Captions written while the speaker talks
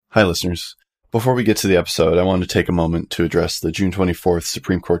Hi, listeners. Before we get to the episode, I wanted to take a moment to address the June 24th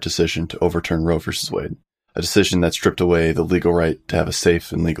Supreme Court decision to overturn Roe v. Wade, a decision that stripped away the legal right to have a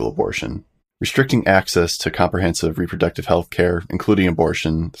safe and legal abortion. Restricting access to comprehensive reproductive health care, including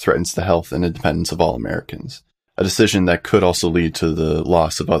abortion, threatens the health and independence of all Americans, a decision that could also lead to the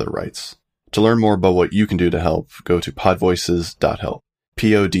loss of other rights. To learn more about what you can do to help, go to podvoices.help,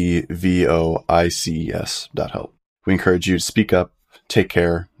 podvoices.help. We encourage you to speak up, take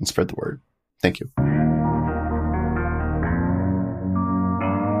care, and spread the word. Thank you.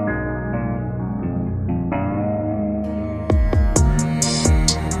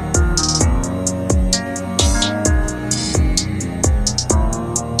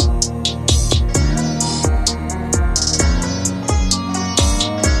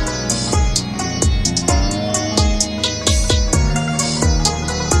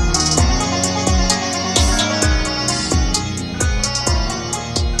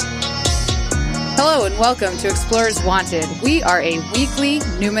 Welcome to Explorers Wanted. We are a weekly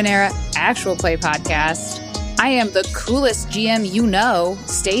Numenera actual play podcast. I am the coolest GM you know,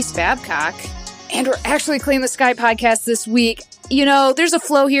 Stace Babcock, and we're actually Claim the Sky podcast this week. You know, there's a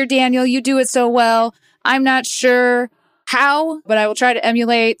flow here, Daniel. You do it so well. I'm not sure how, but I will try to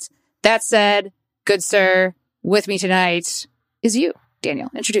emulate. That said, good sir, with me tonight is you, Daniel.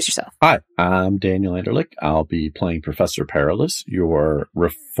 Introduce yourself. Hi, I'm Daniel Anderlich. I'll be playing Professor Perilous, your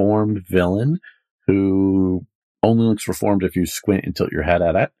reformed villain who only looks reformed if you squint and tilt your head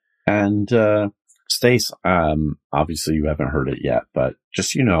at it. And Stace, obviously you haven't heard it yet, but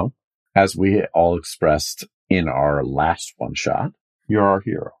just as we all expressed in our last one shot, you're our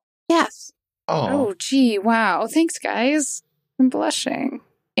hero. Yes. Oh, gee, wow. Thanks, guys. I'm blushing.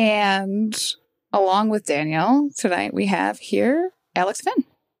 And along with Daniel, tonight we have here Alex Finn.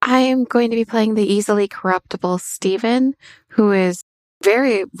 I am going to be playing the easily corruptible Stephen, who is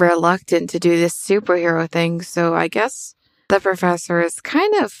very reluctant to do this superhero thing, so I guess the professor is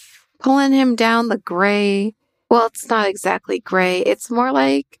kind of pulling him down the gray. Well, it's not exactly gray. It's more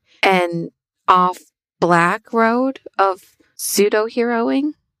like an off-black road of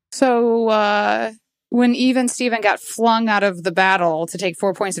pseudo-heroing. So, when even Stephen got flung out of the battle to take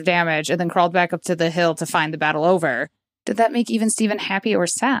 4 points of damage and then crawled back up to the hill to find the battle over, did that make even Stephen happy or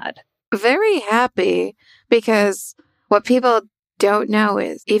sad? Very happy, because what people don't know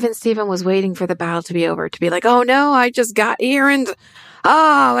is even Stephen was waiting for the battle to be over to be like, oh no, I just got here and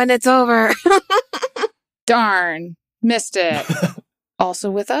it's over. Darn, missed it.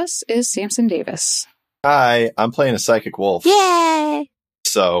 Also with us is Samson Davis. Hi, I'm playing a psychic wolf. Yay!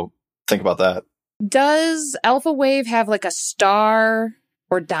 So think about that. Does Alpha Wave have like a star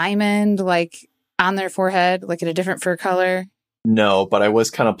or diamond like on their forehead, like in a different fur color? No, but I was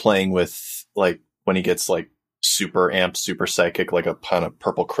kind of playing with like when he gets like super amped, super psychic, like a kind of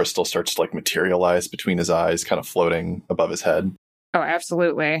purple crystal starts to like materialize between his eyes, kind of floating above his head. Oh,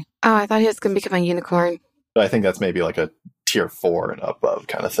 absolutely. Oh, I thought he was going to become a unicorn. I think that's maybe like a tier 4 and above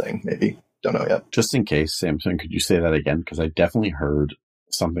kind of thing. Maybe. Don't know yet. Just in case, Samson, could you say that again? Because I definitely heard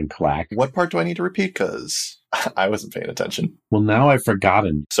something clack. What part do I need to repeat? Because I wasn't paying attention. Well, now I've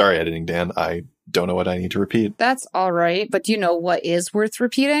forgotten. Sorry, editing Dan. I don't know what I need to repeat. That's all right. But do you know what is worth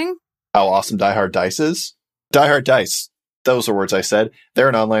repeating? How awesome Die Hard Dice is? Die Hard Dice. Those are words I said. They're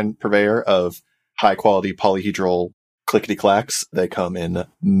an online purveyor of high-quality polyhedral clickety-clacks. They come in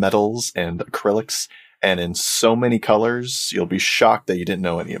metals and acrylics and in so many colors, you'll be shocked that you didn't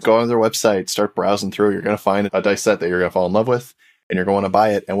know any of them. Go on their website, start browsing through. You're going to find a dice set that you're going to fall in love with, and you're going to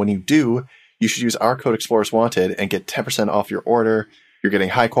buy it. And when you do, you should use our code Explorers Wanted and get 10% off your order. You're getting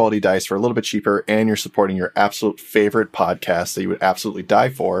high-quality dice for a little bit cheaper, and you're supporting your absolute favorite podcast that you would absolutely die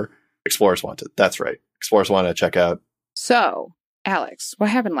for, Explorers Wanted. That's right. Explorers Wanted to check out. So, Alex, what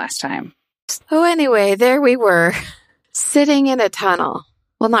happened last time? So anyway, there we were, sitting in a tunnel.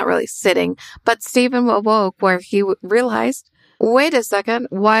 Well, not really sitting, but Stephen awoke where he realized, wait a second,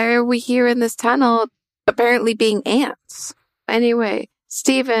 why are we here in this tunnel apparently being ants? Anyway,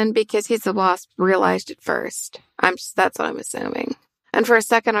 Stephen, because he's a wasp, realized it first. That's what I'm assuming. And for a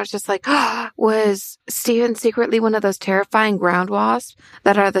second, I was just like, was Stephen secretly one of those terrifying ground wasps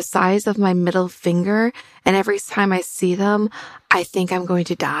that are the size of my middle finger? And every time I see them, I think I'm going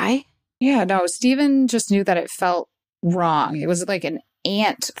to die? Yeah, no, Stephen just knew that it felt wrong. It was like an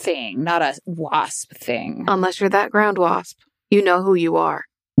ant thing, not a wasp thing. Unless you're that ground wasp, you know who you are.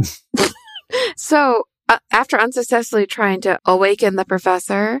 So, after unsuccessfully trying to awaken the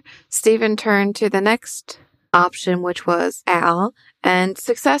professor, Stephen turned to the next option, which was Al, and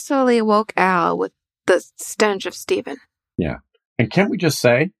successfully awoke Al with the stench of Stephen. Yeah. And can't we just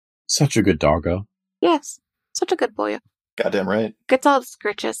say, such a good doggo? Yes, such a good boy. Goddamn right. Gets all the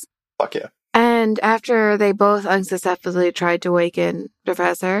scritches. Fuck yeah. And after they both unsuccessfully tried to awaken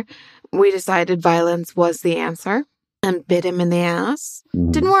Professor, we decided violence was the answer and bit him in the ass.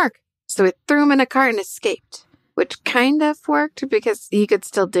 Didn't work. So we threw him in a cart and escaped, which kind of worked because he could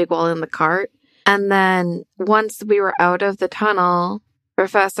still dig while in the cart. And then once we were out of the tunnel,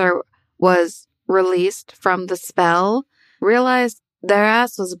 Professor was released from the spell, realized their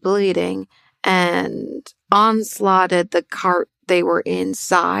ass was bleeding, and onslaughted the cart they were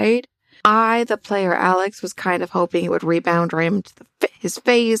inside. I, the player Alex, was kind of hoping it would rebound right into his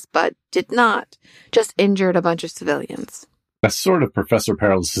face, but did not. Just injured a bunch of civilians. That's sort of Professor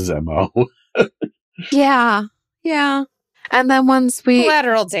Perilous' MO. Yeah. And then once we...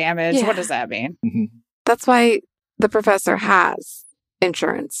 Collateral damage. Yeah. What does that mean? That's why the professor has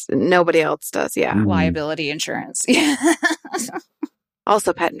insurance. Nobody else does, yeah. Liability insurance.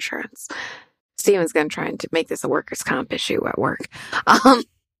 Also pet insurance. Steven's going to try and make this a workers' comp issue at work.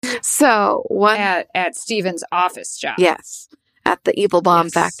 So one at Steven's office job. Yes, at the Evil Bomb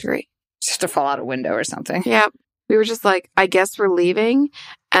factory. Just to fall out a window or something. Yep. We were just like, I guess we're leaving.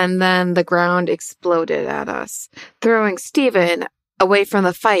 And then the ground exploded at us, throwing Steven away from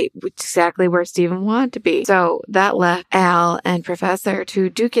the fight, which is exactly where Steven wanted to be. So that left Al and Professor to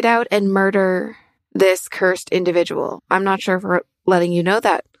duke it out and murder this cursed individual. I'm not sure if we're letting you know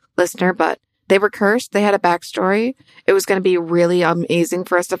that, listener, but they were cursed. They had a backstory. It was going to be really amazing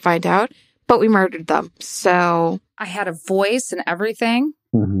for us to find out, but we murdered them. So I had a voice and everything.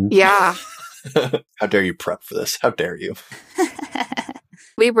 Yeah. How dare you prep for this? How dare you?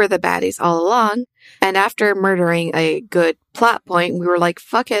 We were the baddies all along. And after murdering a good plot point, we were like,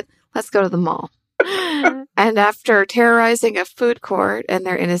 fuck it, let's go to the mall. And after terrorizing a food court and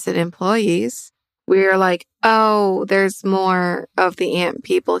their innocent employees, we were like, oh, there's more of the ant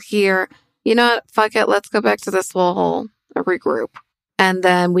people here. You know what? Fuck it. Let's go back to the swole hole and regroup. And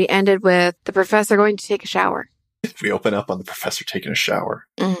then we ended with the professor going to take a shower. We open up on the professor taking a shower.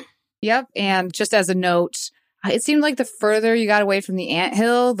 Yep. And just as a note, it seemed like the further you got away from the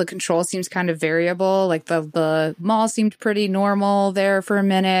anthill, the control seems kind of variable. Like the mall seemed pretty normal there for a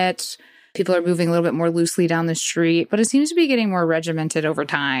minute. People are moving a little bit more loosely down the street, but it seems to be getting more regimented over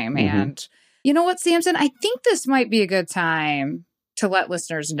time. And you know what, Samson? I think this might be a good time to let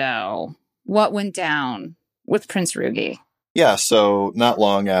listeners know what went down with Prince Rugi. Yeah, so not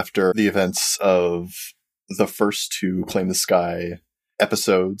long after the events of the first two Claim the Sky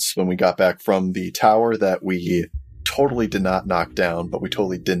episodes, when we got back from the tower that we totally did not knock down, but we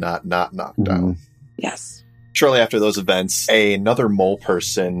totally did not knock down. Yes. Shortly after those events, another mole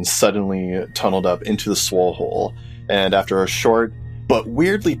person suddenly tunneled up into the swole hole, and after a short but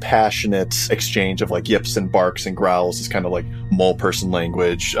weirdly passionate exchange of like yips and barks and growls, is kind of like mole person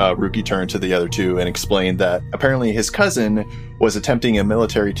language, Ruki turned to the other two and explained that apparently his cousin was attempting a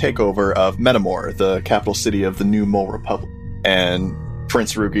military takeover of Metamor, the capital city of the new Mole Republic. And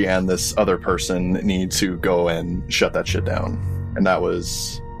Prince Rugi and this other person need to go and shut that shit down. And that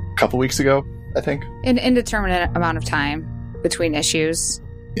was a couple weeks ago, I think. An indeterminate amount of time between issues.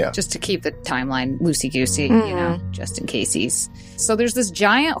 Yeah. Just to keep the timeline loosey-goosey, you know, just in case. So there's this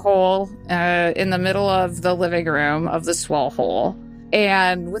giant hole in the middle of the living room of the swell hole.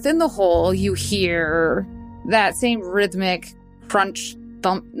 And within the hole, you hear that same rhythmic crunch,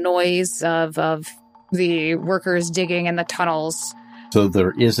 thump noise of the workers digging in the tunnels. So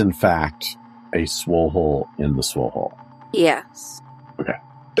there is, in fact, a swole hole in the swole hole. Yes. Okay.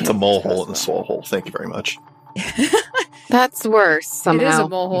 It's a mole hole in the swole hole. Thank you very much. That's worse somehow. It is a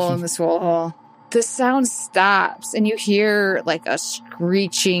mole hole in the swole hole. The sound stops and you hear like a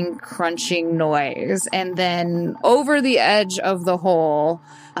screeching, crunching noise. And then over the edge of the hole,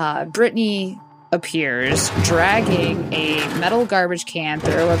 Brittany appears, dragging a metal garbage can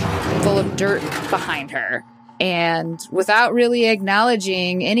full of dirt behind her. And without really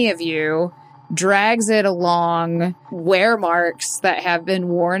acknowledging any of you, drags it along wear marks that have been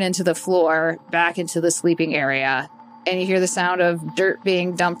worn into the floor back into the sleeping area. And you hear the sound of dirt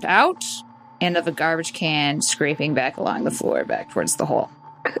being dumped out and of a garbage can scraping back along the floor back towards the hole.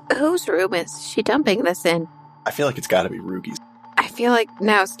 Whose room is she dumping this in? I feel like it's got to be Rugi's. I feel like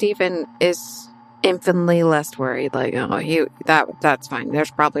now Stephen is infinitely less worried. Like, oh, that's fine.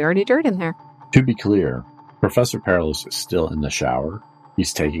 There's probably already dirt in there. To be clear, Professor Perilous is still in the shower.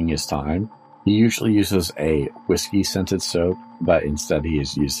 He's taking his time. He usually uses a whiskey-scented soap, but instead he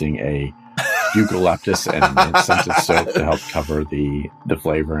is using a eucalyptus and mint-scented soap to help cover the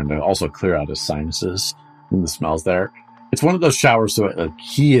flavor and to also clear out his sinuses and the smells there. It's one of those showers, so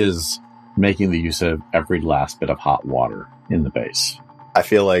he is making the use of every last bit of hot water in the base. I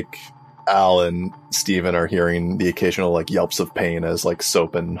feel like Al and Steven are hearing the occasional like yelps of pain as like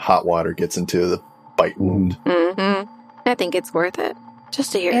soap and hot water gets into the bite wound. Mm-hmm. I think it's worth it.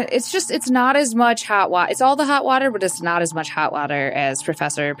 Just to hear. And it's not as much hot water. It's all the hot water, but it's not as much hot water as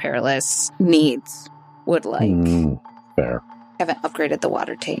Professor Perilous Needs. would like. Fair. Haven't upgraded the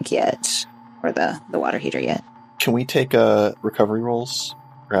water tank yet, or the water heater yet. Can we take recovery rolls?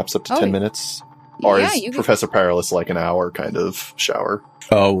 Perhaps up to 10 minutes? Or yeah, is Professor Perilous like an hour kind of shower?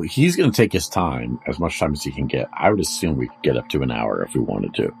 Oh, he's going to take his time, as much time as he can get. I would assume we could get up to an hour if we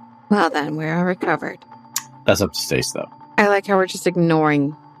wanted to. Well, then we're all recovered. That's up to Stace, though. I like how we're just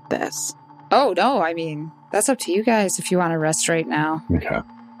ignoring this. Oh, no, I mean, that's up to you guys if you want to rest right now. Okay.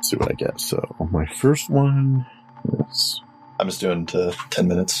 Let's see what I get. So, my first one is... I'm just doing to 10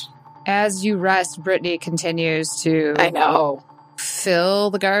 minutes. As you rest, Brittany continues to I know. fill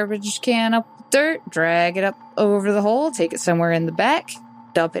the garbage can up with dirt, drag it up over the hole, take it somewhere in the back,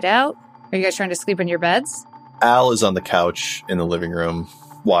 dump it out. Are you guys trying to sleep in your beds? Al is on the couch in the living room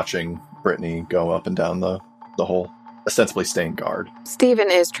watching Brittany go up and down the hole, ostensibly staying guard.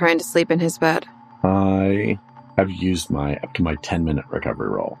 Steven is trying to sleep in his bed. I have used up to my 10-minute recovery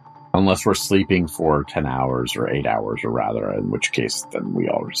roll. Unless we're sleeping for 10 hours or 8 hours, or rather, in which case, then we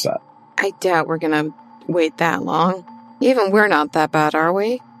all reset. I doubt we're going to wait that long. Even we're not that bad, are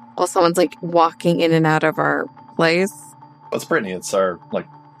we? While someone's like walking in and out of our place. What's Brittany? It's our like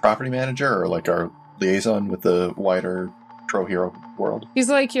property manager or like our liaison with the wider Pro Hero world. He's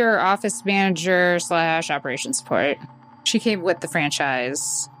like your office manager / operations support. She came with the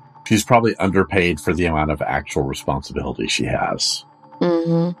franchise. She's probably underpaid for the amount of actual responsibility she has.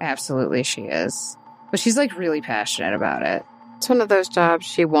 Mm-hmm. Absolutely, she is. But she's like really passionate about it. It's one of those jobs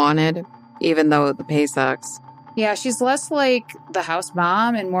she wanted, even though the pay sucks. Yeah, she's less like the house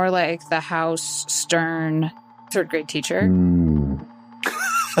mom and more like the house stern third grade teacher.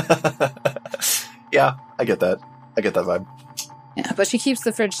 Yeah, I get that. I get that vibe. Yeah, but she keeps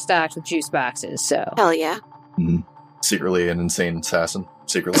the fridge stocked with juice boxes, so. Hell yeah. Mm-hmm. Secretly an insane assassin.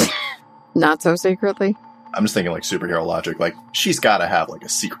 Secretly. Not so secretly. I'm just thinking like superhero logic. Like, she's got to have like a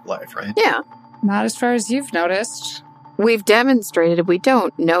secret life, right? Yeah. Not as far as you've noticed. We've demonstrated we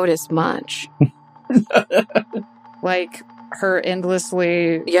don't notice much. Like her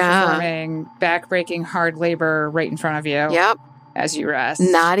endlessly performing back-breaking hard labor right in front of you. Yep. As you rest.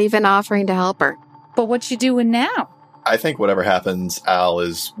 Not even offering to help her. But what you doing now? I think whatever happens, Al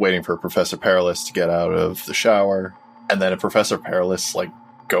is waiting for Professor Perilous to get out of the shower. And then if Professor Perilous like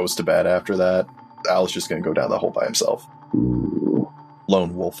goes to bed after that, Al's just going to go down the hole by himself.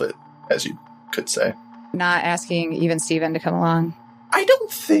 Lone wolf it, as you could say. Not asking even Steven to come along. I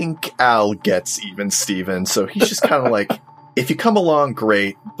don't think Al gets even Steven, so he's just kind of like, if you come along,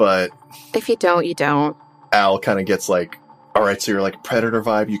 great, but... If you don't, you don't. Al kind of gets like, all right, so you're like Predator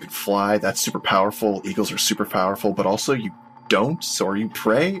vibe, you could fly, that's super powerful, eagles are super powerful, but also you don't, so are you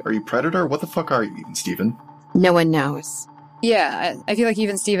prey? Are you Predator? What the fuck are you even, Steven? No one knows. Yeah, I feel like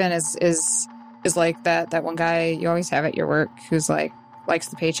even Steven is like that one guy you always have at your work who's like, likes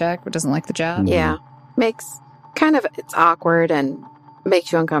the paycheck but doesn't like the job. Yeah. Makes it's awkward and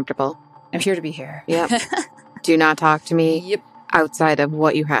makes you uncomfortable. I'm here to be here. Yep. Do not talk to me Yep. outside of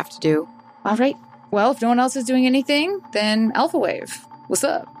what you have to do. All right. Well, if no one else is doing anything, then Alpha Wave. What's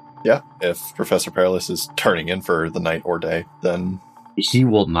up? Yeah, if Professor Perilous is turning in for the night or day, then... He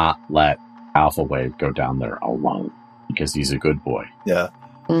will not let Alpha Wave go down there alone, because he's a good boy. Yeah.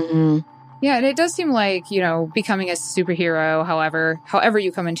 Mm-hmm. Yeah, and it does seem like, becoming a superhero, however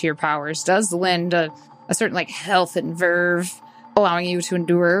you come into your powers, does lend a certain, health and verve, allowing you to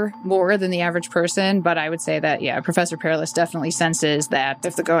endure more than the average person. But I would say that, yeah, Professor Perilous definitely senses that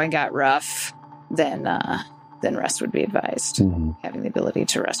if the going got rough, then rest would be advised. Mm-hmm. Having the ability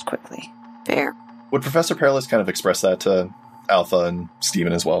to rest quickly. Fair. Would Professor Perilous kind of express that to Alpha and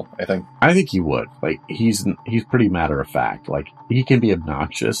Steven as well, I think? I think he would. He's pretty matter of fact. He can be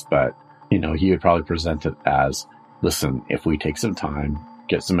obnoxious, but, he would probably present it as, listen, if we take some time,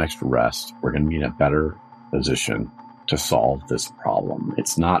 get some extra rest, we're going to be in a better position to solve this problem.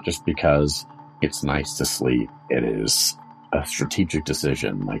 It's not just because it's nice to sleep. It is a strategic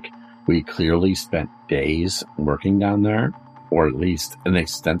decision. We clearly spent days working down there, or at least an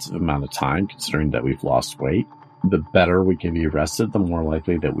extensive amount of time, considering that we've lost weight. The better we can be rested, the more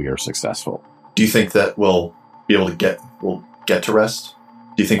likely that we are successful. Do you think that we'll be able to we'll get to rest?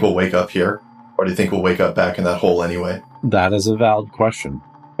 Do you think we'll wake up here? Or do you think we'll wake up back in that hole anyway? That is a valid question.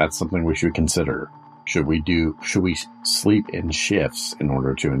 That's something we should consider. Should we sleep in shifts in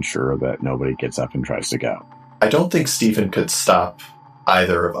order to ensure that nobody gets up and tries to go? I don't think Stephen could stop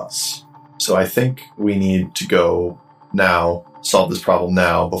either of us. So I think we need to go now, solve this problem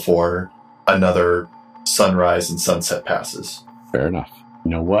now before another sunrise and sunset passes. Fair enough.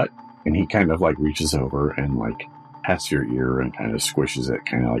 You know what? And he kind of like reaches over and like pats your ear and kind of squishes it,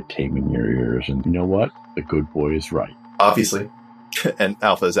 kind of like taming your ears. And you know what? The good boy is right. Obviously. And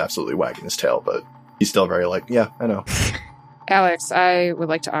Alpha is absolutely wagging his tail, but he's still very like, yeah, I know. Alex, I would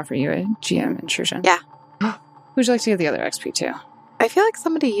like to offer you a GM intrusion. Yeah. Would you like to get the other XP too? I feel like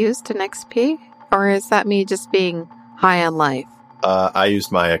somebody used an XP, or is that me just being high on life? I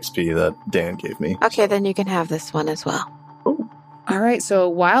used my XP that Dan gave me. Okay, then you can have this one as well. All right, so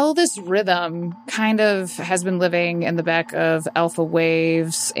while this rhythm kind of has been living in the back of Alpha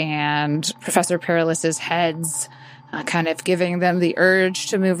Waves and Professor Perilous's heads, kind of giving them the urge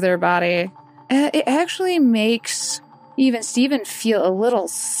to move their body, it actually makes even Steven feel a little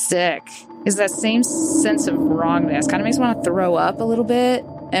sick. Is that same sense of wrongness. Kind of makes me want to throw up a little bit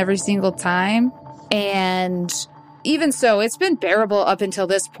every single time. And even so, it's been bearable up until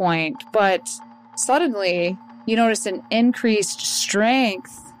this point, but suddenly you notice an increased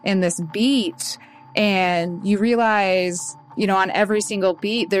strength in this beat, and you realize, on every single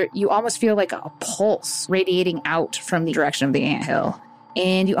beat, you almost feel like a pulse radiating out from the direction of the anthill.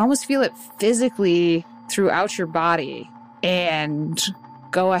 And you almost feel it physically throughout your body. And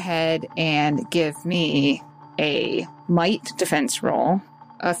go ahead and give me a might defense roll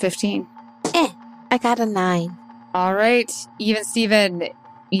of 15. I got a 9. All right, even Steven,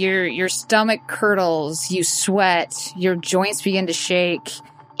 your stomach curdles, you sweat, your joints begin to shake,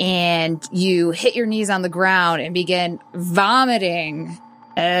 and you hit your knees on the ground and begin vomiting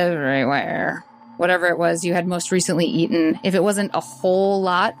everywhere. Whatever it was you had most recently eaten. If it wasn't a whole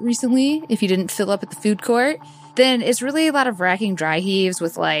lot recently, if you didn't fill up at the food court, then it's really a lot of racking dry heaves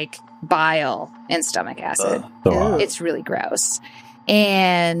with like bile and stomach acid. It's really gross.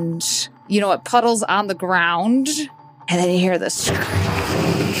 And it puddles on the ground, and then you hear this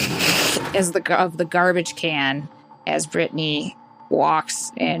of the garbage can as Brittany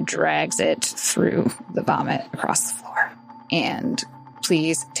walks and drags it through the vomit across the floor. And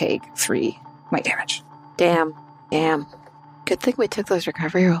please take 3 might damage. Damn. Good thing we took those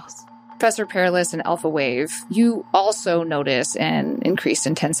recovery rolls. Professor Perilous and Alpha Wave, you also notice an increased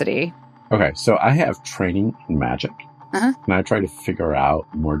intensity. Okay, so I have training in magic. Uh-huh. Can I try to figure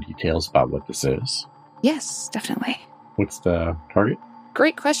out more details about what this is? Yes, definitely. What's the target?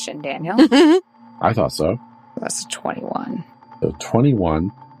 Great question, Daniel. I thought so. That's a 21. So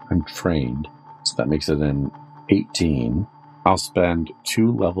 21, I'm trained, so that makes it an 18. I'll spend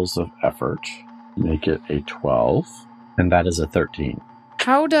 2 levels of effort, make it a 12, and that is a 13.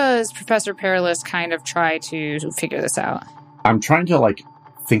 How does Professor Perilous kind of try to figure this out? I'm trying to,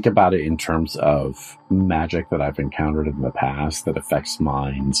 think about it in terms of magic that I've encountered in the past that affects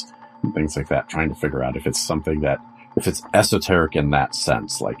minds and things like that, trying to figure out if it's something if it's esoteric in that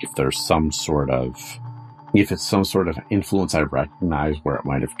sense, like if there's some sort of influence I recognize where it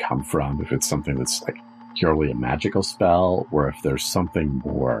might have come from, if it's something that's purely a magical spell, or if there's something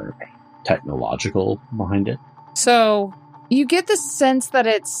more technological behind it. So you get the sense that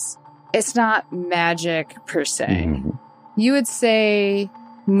it's not magic per se. Mm-hmm. You would say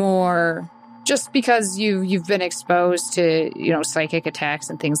more just because you've been exposed to, psychic attacks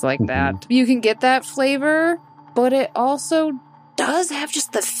and things like that. You can get that flavor, but it also does have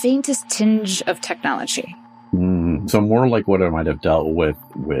just the faintest tinge of technology. So more like what I might have dealt with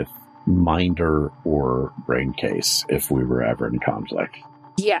Minder or Braincase if we were ever in conflict.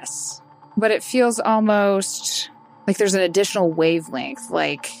 Yes, but it feels almost like there's an additional wavelength,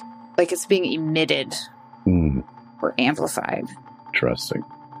 like it's being emitted or amplified. Interesting.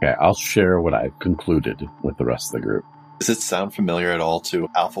 Okay, I'll share what I've concluded with the rest of the group. Does it sound familiar at all to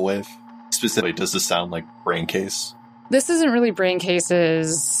Alpha Wave? Specifically, does this sound like Braincase? This isn't really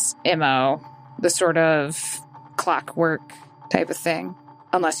Braincase's MO, the sort of clockwork type of thing.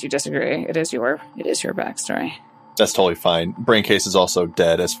 Unless you disagree, it is your backstory. That's totally fine. Braincase is also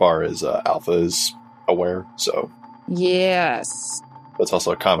dead as far as Alpha is aware, so... Yes. That's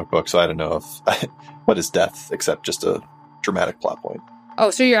also a comic book, so I don't know if... what is death, except just a dramatic plot point. Oh,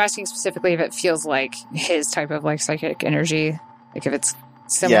 so you're asking specifically if it feels like his type of psychic energy? Like if it's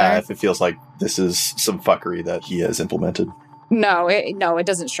similar? Yeah, if it feels like this is some fuckery that he has implemented. No, it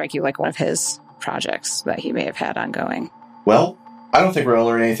doesn't strike you like one of his projects that he may have had ongoing. Well, I don't think we're going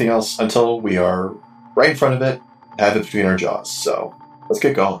to learn anything else until we are right in front of it, have it between our jaws. So let's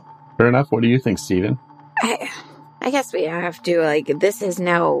get going. Fair enough. What do you think, Steven? I guess we have to, this is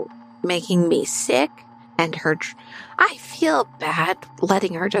now making me sick, and I feel bad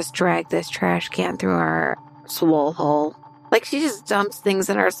letting her just drag this trash can through our swole hole. She just dumps things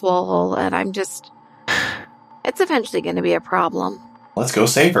in our swole hole, and I'm just... It's eventually going to be a problem. Let's go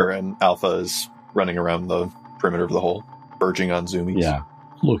save her. And Alpha is running around the perimeter of the hole, verging on zoomies. Yeah.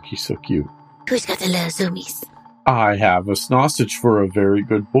 Look, he's so cute. Who's got the little zoomies? I have a sausage for a very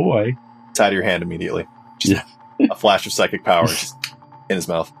good boy. It's out of your hand immediately. Just a flash of psychic power just in his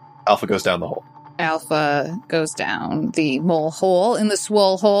mouth. Alpha goes down the hole. Alpha goes down the mole hole in the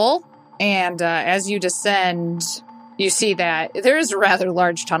swole hole. And as you descend, you see that there is a rather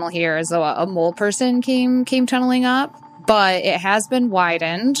large tunnel here, as though a mole person came tunneling up. But it has been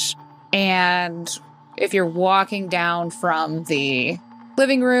widened. And if you're walking down from the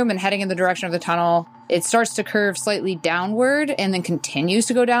living room and heading in the direction of the tunnel, it starts to curve slightly downward and then continues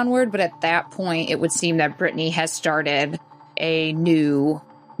to go downward. But at that point, it would seem that Brittany has started a new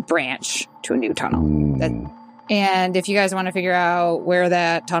branch to a new tunnel. And if you guys want to figure out where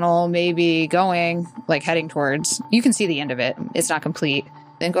that tunnel may be going, like heading towards, you can see the end of it. It's not complete.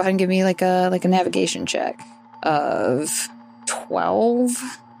 Then go ahead and give me like a navigation check of 12.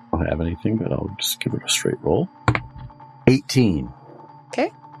 I don't have anything, but I'll just give it a straight roll. 18.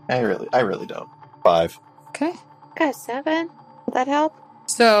 Okay. I really don't. 5. Okay. Got 7. Will that help?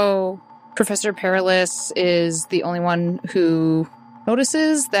 So Professor Perilous is the only one who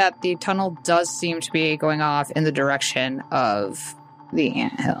notices that the tunnel does seem to be going off in the direction of the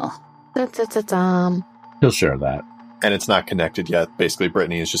anthill. He'll share that. And it's not connected yet. Basically,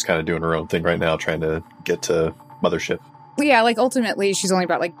 Brittany is just kind of doing her own thing right now, trying to get to Mothership. Yeah, like ultimately she's only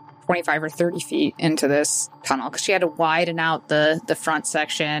about like 25 or 30 feet into this tunnel because she had to widen out the front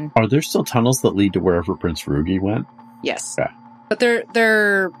section. Are there still tunnels that lead to wherever Prince Rugi went? Yes. Okay. But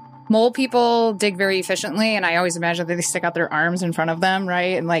they're mole people dig very efficiently, and I always imagine that they stick out their arms in front of them,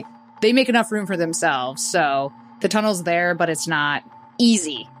 right? And like they make enough room for themselves. So the tunnel's there, but it's not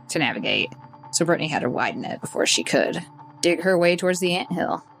easy to navigate. So Brittany had to widen it before she could dig her way towards the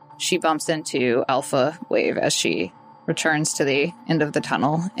anthill. She bumps into Alpha Wave as she returns to the end of the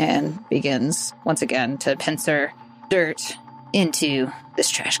tunnel and begins once again to pincer dirt into this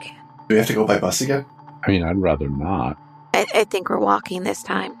trash can. Do we have to go by bus again? I mean, I'd rather not. I think we're walking this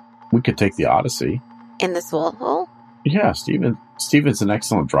time. We could take the Odyssey. In the swole hole? Yeah, Steven's an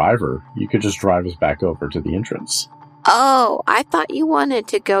excellent driver. You could just drive us back over to the entrance. Oh, I thought you wanted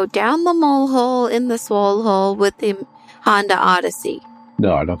to go down the mole hole in the swole hole with the Honda Odyssey.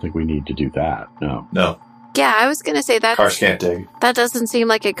 No, I don't think we need to do that. No. Yeah, I was going to say that. Cars can't dig. That doesn't seem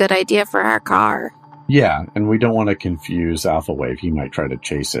like a good idea for our car. Yeah, and we don't want to confuse Alpha Wave. He might try to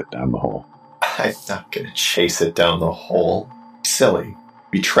chase it down the hole. I'm not going to chase it down the hole. Silly.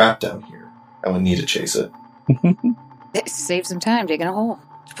 Be trapped down here. I would need to chase it. Save some time digging a hole.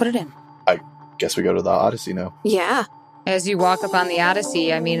 Just put it in. Guess we go to the Odyssey now. Yeah. As you walk up on the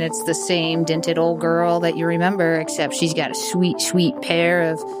Odyssey, I mean, it's the same dented old girl that you remember, except she's got a sweet, sweet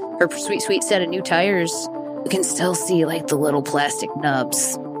pair of her sweet, sweet set of new tires. You can still see, like, the little plastic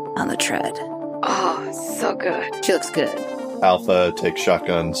nubs on the tread. Oh, so good. She looks good. Alpha takes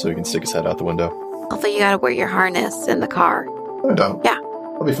shotgun so he can stick his head out the window. Although you gotta wear your harness in the car. I don't. Yeah.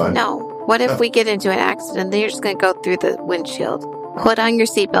 I'll be fine. No. What if we get into an accident, then you're just gonna go through the windshield? Put on your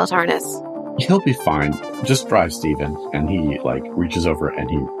seatbelt harness. He'll be fine. Just drive Steven. And he, reaches over and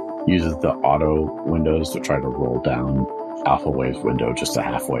he uses the auto windows to try to roll down Alpha Wave's window just to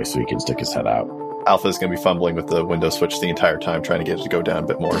halfway so he can stick his head out. Alpha's going to be fumbling with the window switch the entire time, trying to get it to go down a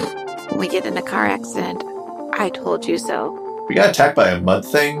bit more. When we get in a car accident, I told you so. We got attacked by a mud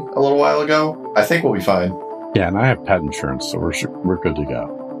thing a little while ago. I think we'll be fine. Yeah, and I have pet insurance, so we're good to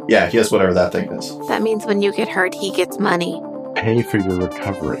go. Yeah, he has whatever that thing is. That means when you get hurt, he gets money. Pay for your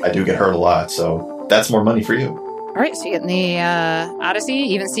recovery. I do get hurt a lot, so that's more money for you. All right, so you get in the Odyssey.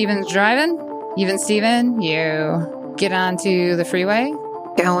 Even Steven's driving. Even Steven, you get onto the freeway.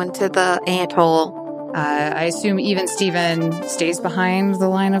 Going to the anthole. I assume Even Steven stays behind the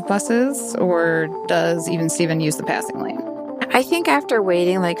line of buses, or does Even Steven use the passing lane? I think after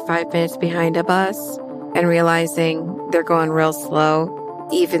waiting like 5 minutes behind a bus and realizing they're going real slow,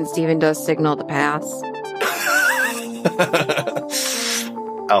 Even Steven does signal to pass.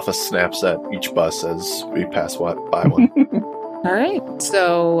 Alpha snaps at each bus as we pass by one. All right.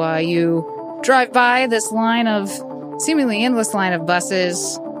 So you drive by this line of seemingly endless line of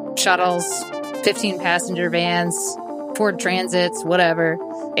buses, shuttles, 15 passenger vans, Ford Transits, whatever.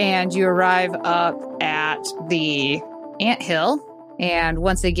 And you arrive up at the anthill. And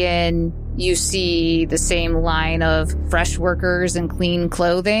once again, you see the same line of fresh workers in clean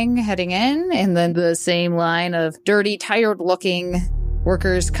clothing heading in, and then the same line of dirty, tired-looking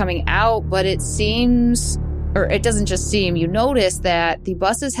workers coming out. But it seems, or it doesn't just seem, you notice that the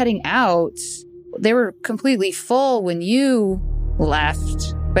buses heading out, they were completely full when you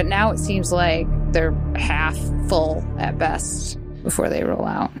left. But now it seems like they're half full at best before they roll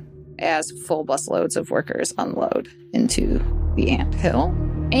out, as full bus loads of workers unload into the anthill.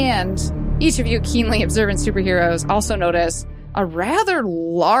 And each of you keenly observant superheroes also notice a rather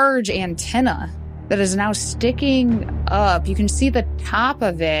large antenna that is now sticking up. You can see the top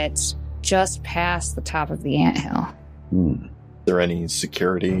of it just past the top of the anthill. Is there any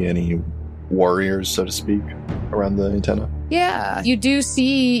security, any warriors, so to speak, around the antenna? Yeah, you do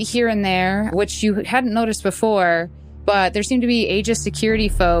see here and there, which you hadn't noticed before, but there seem to be Aegis security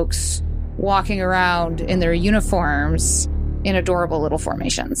folks walking around in their uniforms in adorable little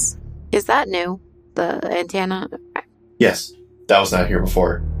formations. Is that new? The antenna? Yes, that was not here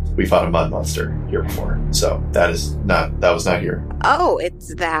before. We fought a mud monster here before, so that was not here. Oh,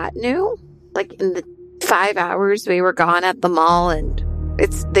 it's that new? Like in the 5 hours we were gone at the mall, and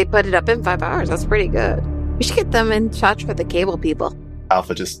they put it up in 5 hours. That's pretty good. We should get them in touch with the cable people.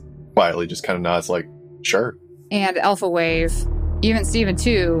 Alpha just quietly just kind of nods like, sure. And Alpha Wave, even Steven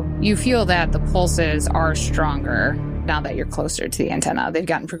too, you feel that the pulses are stronger now that you're closer to the antenna. They've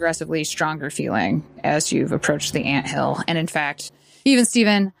gotten progressively stronger feeling as you've approached the anthill. And in fact, even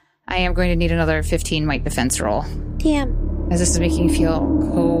Steven, I am going to need another 15 might defense roll. Damn. As this is making you feel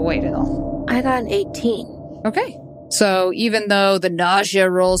quite ill. I got an 18. Okay. So even though the nausea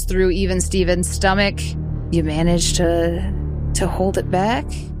rolls through even Steven's stomach, you manage to hold it back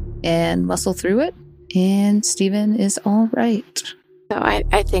and muscle through it. And Steven is all right. So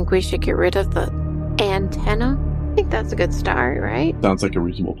I think we should get rid of the antenna. I think that's a good start, right? Sounds like a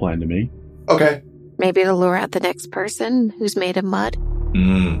reasonable plan to me. Okay. Maybe to lure out the next person who's made of mud.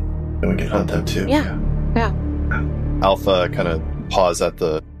 And we can hunt them too. Yeah. Alpha kind of paws at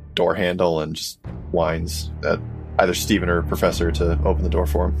the door handle and just whines at either Steven or Professor to open the door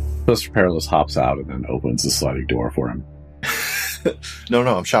for him. Professor Perilous hops out and then opens the sliding door for him. No,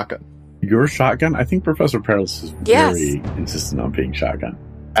 I'm shotgun. Your shotgun? I think Professor Perilous is very insistent on being shotgun.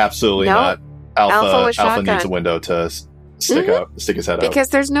 Absolutely No. not. Alpha Alpha was shotgun. needs a window to stick his head out. Because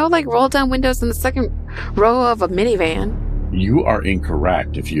there's no roll down windows in the second row of a minivan. You are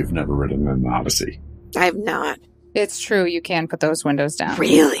incorrect if you've never ridden an Odyssey. I've not. It's true, you can put those windows down.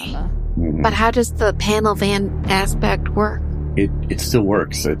 Really? Mhm. But how does the panel van aspect work? It still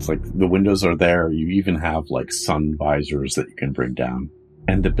works. It's like the windows are there. You even have like sun visors that you can bring down.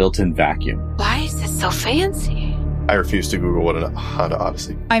 And the built-in vacuum. Why is this so fancy? I refuse to Google what a Honda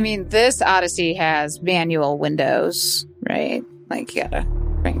Odyssey. I mean, this Odyssey has manual windows, right? Like, you gotta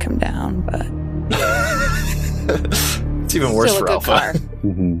crank them down, but... It's even worse still for a good Alpha. car.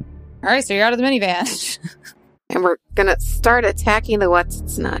 Mm-hmm. All right, so you're out of the minivan. And we're gonna start attacking the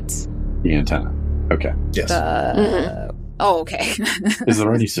what's nuts. The antenna. Okay. Yes. Oh, okay. Is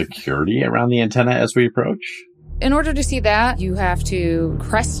there any security around the antenna as we approach? In order to see that, you have to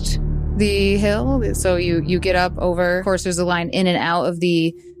crest the hill. So you get up over, of course, there's a line in and out of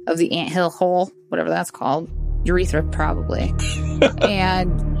the anthill hole, whatever that's called. Urethra, probably.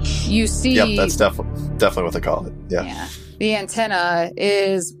 And you see... Yep, that's definitely what they call it. Yeah. The antenna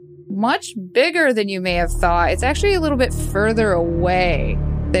is much bigger than you may have thought. It's actually a little bit further away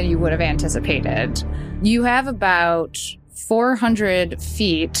than you would have anticipated. You have about 400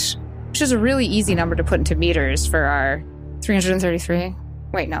 feet, which is a really easy number to put into meters for our 333.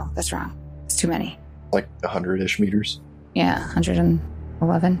 Wait, no, that's wrong. It's too many. Like 100-ish meters. Yeah,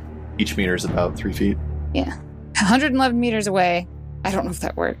 111. Each meter is about 3 feet. Yeah. 111 meters away. I don't know if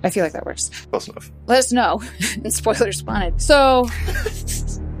that works. I feel like that works. Close enough. Let us know. And spoilers spotted. So,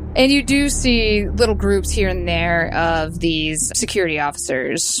 and you do see little groups here and there of these security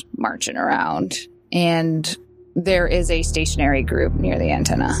officers marching around. And there is a stationary group near the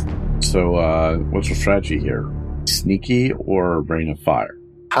antenna. So, what's your strategy here? Sneaky or rain of fire?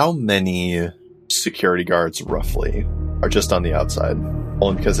 How many security guards, roughly, are just on the outside?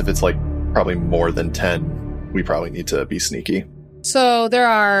 Only because if it's like probably more than 10, we probably need to be sneaky. So there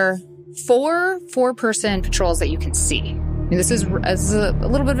are four-person patrols that you can see. And this is a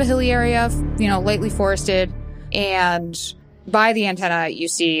little bit of a hilly area, lightly forested. And by the antenna, you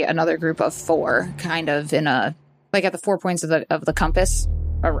see another group of 4, kind of in a, like at the 4 points of the compass,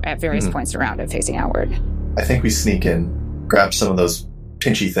 or at various points around it, facing outward. I think we sneak in, grab some of those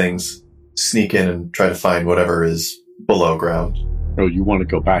pinchy things, sneak in and try to find whatever is below ground. Oh, you want to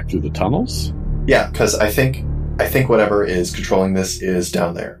go back through the tunnels? Yeah, because I think whatever is controlling this is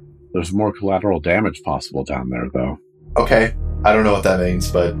down there. There's more collateral damage possible down there, though. Okay, I don't know what that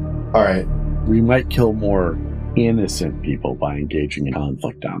means, but all right. We might kill more innocent people by engaging in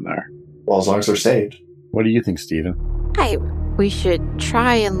conflict down there. Well, as long as they're saved. What do you think, Steven? We should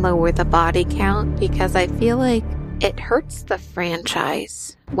try and lower the body count because I feel like it hurts the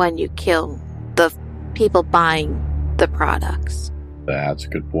franchise when you kill the people buying the products. That's a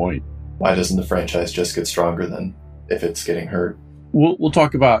good point. Why doesn't the franchise just get stronger then, if it's getting hurt? We'll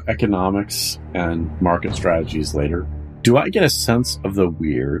talk about economics and market strategies later. Do I get a sense of the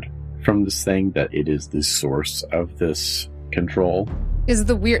weird from this thing, that it is the source of this control? Is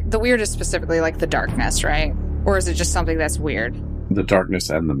the weird is specifically like the darkness, right? Or is it just something that's weird? The darkness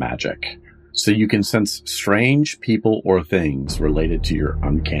and the magic. So you can sense strange people or things related to your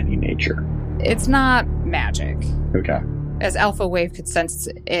uncanny nature. It's not magic. Okay. As Alpha Wave could sense,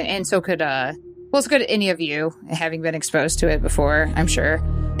 and so could, so could any of you, having been exposed to it before, I'm sure.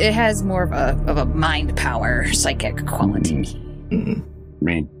 It has more of a mind power, psychic quality. Mm-hmm. I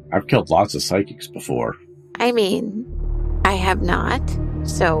mean, I've killed lots of psychics before. I mean, I have not,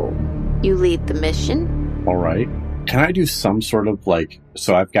 so you lead the mission. All right. Can I do some sort of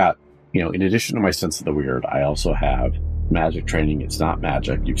so I've got, in addition to my sense of the weird, I also have magic training. It's not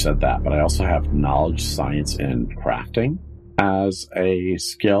magic, you've said that, but I also have knowledge, science, and crafting as a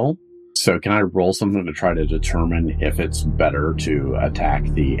skill. So can I roll something to try to determine if it's better to attack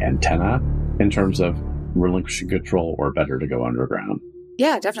the antenna in terms of relinquishing control, or better to go underground?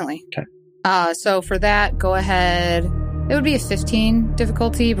 Yeah, definitely. Okay. So for that, go ahead. It would be a 15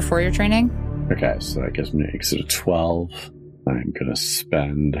 difficulty before your training. Okay, so that gives me an exit of 12. I'm going to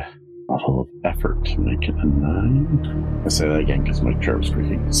spend a whole effort to make it a 9. I'll say that again because my chair was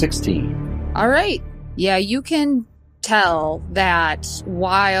creaking. 16. All right. Yeah, you can tell that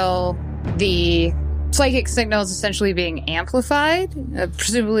while the psychic signal is essentially being amplified,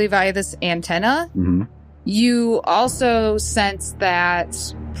 presumably via this antenna, you also sense that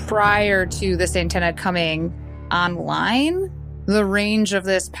prior to this antenna coming online, the range of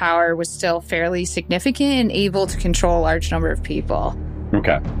this power was still fairly significant and able to control a large number of people.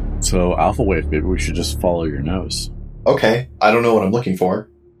 Okay. So, Alpha Wave, maybe we should just follow your nose. Okay, I don't know what I'm looking for.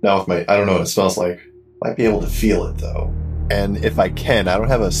 Now I don't know what it smells like. Might be able to feel it, though. And if I can, I don't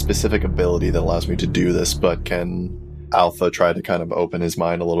have a specific ability that allows me to do this, but can Alpha try to kind of open his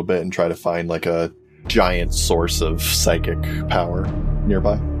mind a little bit and try to find a giant source of psychic power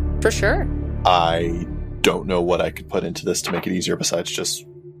nearby? For sure. I don't know what I could put into this to make it easier besides just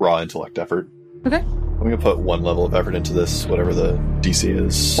raw intellect effort. Okay. I'm going to put one level of effort into this, whatever the DC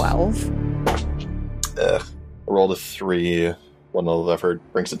is. 12. I rolled a 3. One level of effort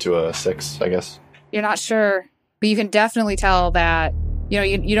brings it to a 6, I guess. You're not sure, but you can definitely tell that,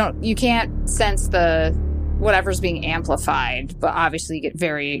 you can't sense the whatever's being amplified, but obviously you get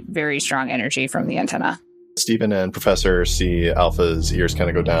very, very strong energy from the antenna. Stephen and Professor see Alpha's ears kind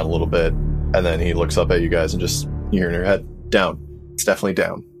of go down a little bit, and then he looks up at you guys and just, you hear in your head, down. It's definitely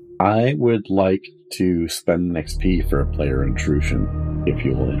down. I would like to spend an XP for a player intrusion, if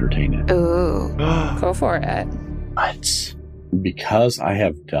you will entertain it. Ooh. Go for it. What? Because I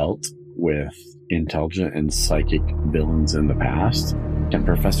have dealt with intelligent and psychic villains in the past, can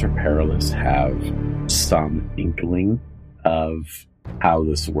Professor Perilous have some inkling of how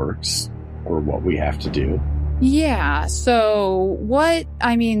this works or what we have to do? Yeah, so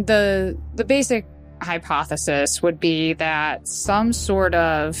the basic hypothesis would be that some sort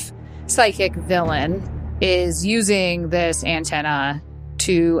of psychic villain is using this antenna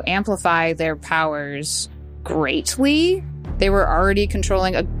to amplify their powers greatly. They were already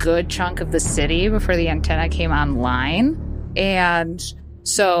controlling a good chunk of the city before the antenna came online. And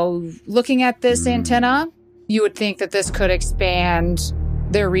so looking at this antenna, you would think that this could expand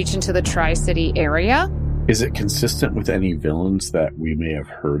their reach into the Tri-City area. Is it consistent with any villains that we may have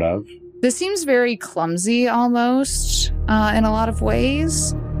heard of? This seems very clumsy almost in a lot of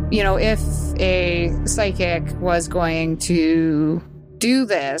ways. If a psychic was going to do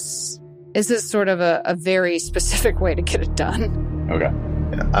this, is this sort of a very specific way to get it done? Okay.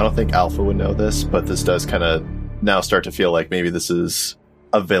 Yeah, I don't think Alpha would know this, but this does kind of now start to feel like maybe this is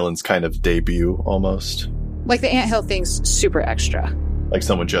a villain's kind of debut almost. Like the anthill thing's super extra. Like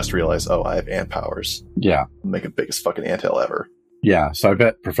someone just realized, oh, I have ant powers. Yeah. Make the biggest fucking anthill ever. Yeah, so I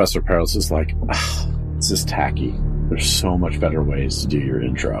bet Professor Perilous is like, this is tacky. There's so much better ways to do your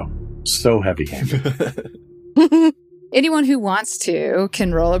intro. So heavy-handed. Anyone who wants to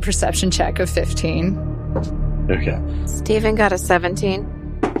can roll a perception check of 15. Okay. Steven got a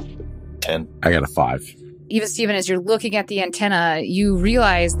 17. 10. I got a 5. Even Steven, as you're looking at the antenna, you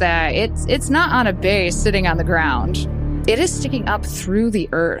realize that it's not on a base sitting on the ground. It is sticking up through the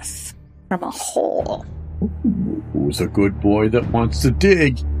earth from a hole. Who's a good boy that wants to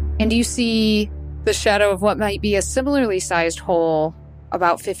dig? And you see the shadow of what might be a similarly sized hole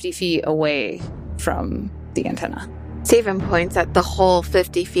about 50 feet away from the antenna. Steven points at the hole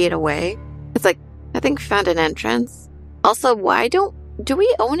 50 feet away. It's like, I think we found an entrance. Also, why don't do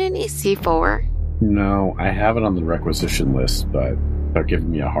we own any C4? No, I have it on the requisition list, but they're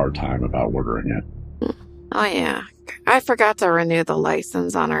giving me a hard time about ordering it. Oh, yeah. I forgot to renew the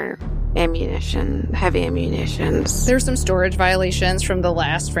license on our heavy ammunitions. There's some storage violations from the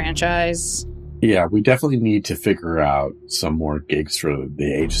last franchise. Yeah, we definitely need to figure out some more gigs for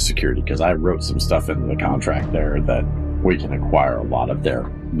the Age of Security, because I wrote some stuff into the contract there that we can acquire a lot of their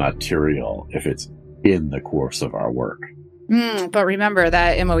material if it's in the course of our work. But remember,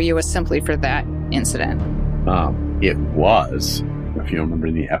 that MOU was simply for that incident. It was, if you remember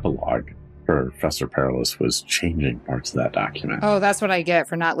in the epilogue, Professor Perilous was changing parts of that document. Oh, that's what I get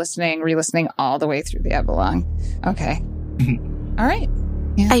for not re-listening all the way through the epilogue. Okay. All right.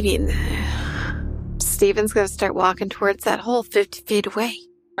 Yeah. I mean, Steven's going to start walking towards that hole 50 feet away.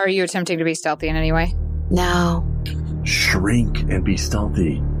 Are you attempting to be stealthy in any way? No. Shrink and be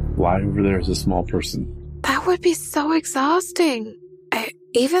stealthy. Fly over there as a small person. That would be so exhausting.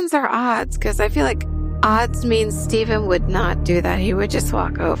 Evens are odds, because I feel like odds means Steven would not do that. He would just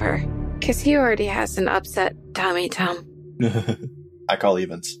walk over. Because he already has an upset tummy tum. I call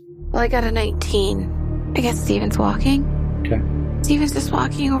evens. Well, I got a 19. I guess Steven's walking. Okay. Steven's just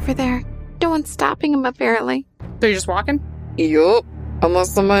walking over there. No one's stopping him, apparently. So you're just walking? Yup.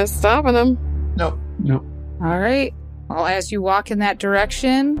 Unless somebody's stopping him. Nope. All right. Well, as you walk in that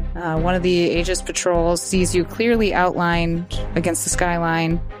direction, one of the Aegis patrols sees you clearly outlined against the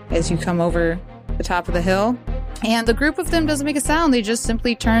skyline as you come over the top of the hill. And the group of them doesn't make a sound. They just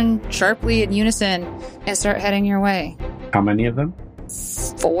simply turn sharply in unison and start heading your way. How many of them?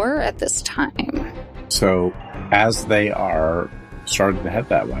 4 at this time. So, as they are starting to head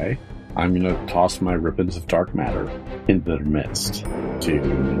that way, I'm going to toss my ribbons of dark matter into their midst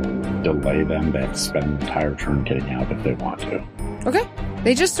to delay them. They have to spend an entire turn getting out if they want to. Okay.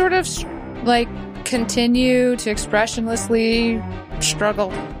 They just sort of, continue to expressionlessly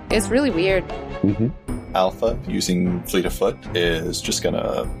struggle. It's really weird. Mm-hmm. Alpha, using Fleet of Foot, is just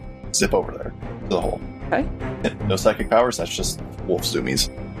gonna zip over there to the hole. Okay. No psychic powers, that's just wolf zoomies.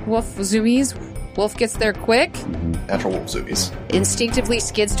 Wolf zoomies. Wolf gets there quick. Natural wolf zoomies. Instinctively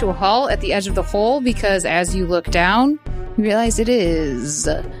skids to a halt at the edge of the hole because as you look down, you realize it is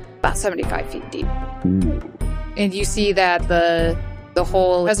about 75 feet deep. And you see that the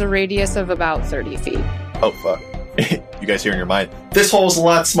hole has a radius of about 30 feet. Oh, fuck. You guys hear in your mind, this hole's a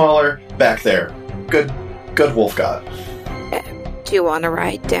lot smaller back there. Good wolf god. Do you want to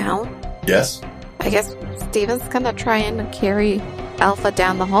ride down? Yes? I guess Steven's gonna try and carry Alpha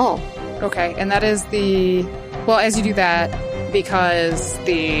down the hole. Okay, and that is as you do that, because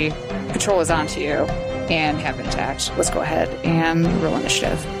the patrol is onto you and have been attacked, let's go ahead and roll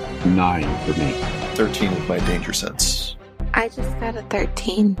initiative. 9 for me. 13 with my danger sense. I just got a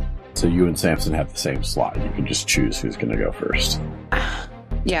 13. So you and Samson have the same slot. You can just choose who's going to go first.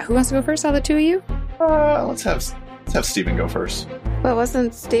 Yeah, who wants to go first out of the two of you? Let's have Steven go first. But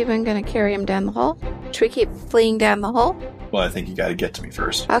wasn't Steven gonna carry him down the hole? Should we keep fleeing down the hole? Well, I think you gotta get to me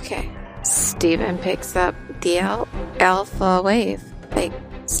first. Okay. Steven picks up the Alpha Wave.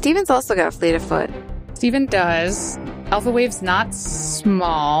 Steven's also got a Fleet of Foot. Steven does. Alpha Wave's not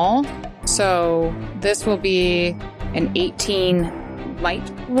small, so this will be an 18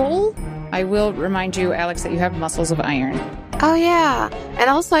 might roll. I will remind you, Alex, that you have muscles of iron. Oh, yeah.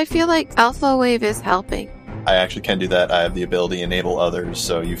 And also, I feel like Alpha Wave is helping. I actually can do that. I have the ability to enable others,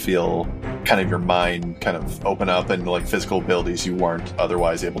 so you feel kind of your mind kind of open up and like physical abilities you weren't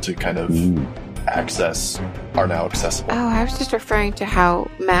otherwise able to kind of access are now accessible. Oh, I was just referring to how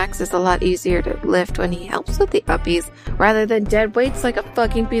Max is a lot easier to lift when he helps with the uppies rather than dead weights like a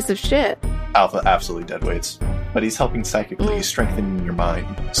fucking piece of shit. Alpha, absolutely dead weights. But he's helping psychically strengthen your mind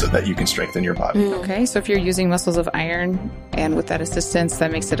so that you can strengthen your body. Okay, so if you're using muscles of iron and with that assistance,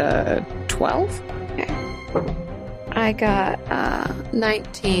 that makes it a 12? Okay. I got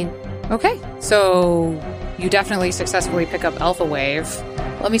 19. Okay, so you definitely successfully pick up Alpha Wave.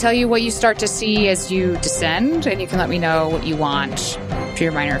 Let me tell you what you start to see as you descend, and you can let me know what you want for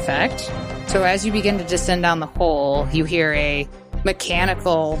your minor effect. So as you begin to descend down the hole, you hear a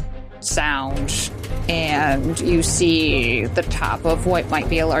mechanical sound, and you see the top of what might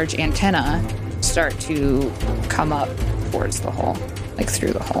be a large antenna start to come up towards the hole, like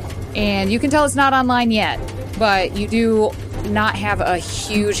through the hole. And you can tell it's not online yet, but you do not have a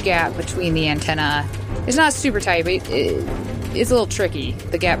huge gap between the antenna. It's not super tight, but it's a little tricky,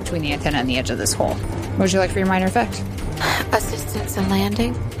 the gap between the antenna and the edge of this hole. What would you like for your minor effect? Assistance in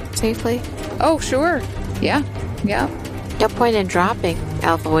landing safely. Oh, sure. Yeah. No point in dropping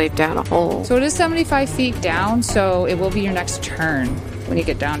Alpha Wave down a hole. So it is 75 feet down, so it will be your next turn when you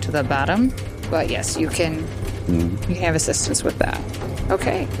get down to the bottom. But yes, you can have assistance with that.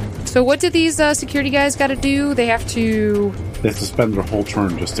 Okay. So what did these security guys got to do? They have to spend their whole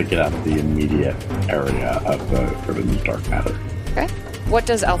turn just to get out of the immediate area of the dark matter. Okay. What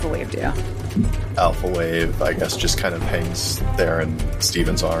does Alpha Wave do? Alpha Wave, I guess, just kind of hangs there in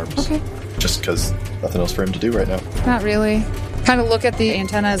Steven's arms. Okay. Just because nothing else for him to do right now. Not really. Kind of look at the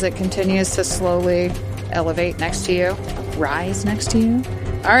antenna as it continues to slowly elevate next to you. Rise next to you.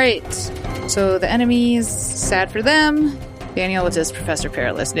 All right. So the enemies, sad for them. Daniel, what does Professor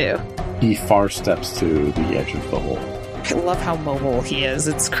Perilous do? He far steps to the edge of the hole. I love how mobile he is.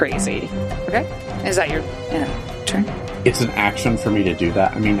 It's crazy. Okay. Is that your turn? It's an action for me to do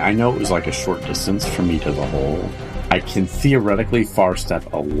that. I mean, I know it was like a short distance from me to the hole. I can theoretically far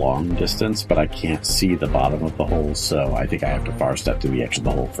step a long distance, but I can't see the bottom of the hole, so I think I have to far step to the edge of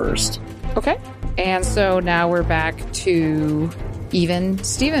the hole first. Okay. And so now we're back to even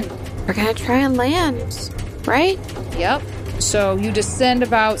Steven. We're going to try and land, right? Yep. So you descend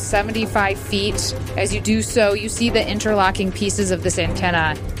about 75 feet. As you do so, you see the interlocking pieces of this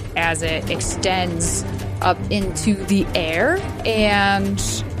antenna as it extends up into the air. And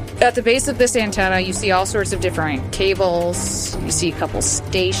at the base of this antenna, you see all sorts of different cables. You see a couple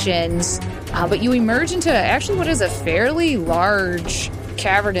stations. But you emerge into actually what is a fairly large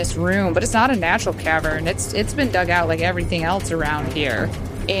cavernous room. But it's not a natural cavern. It's been dug out like everything else around here.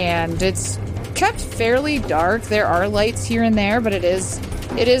 And it's kept fairly dark. There are lights here and there, but it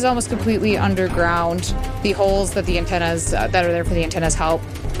is almost completely underground. The holes that the antennas that are there for the antennas help.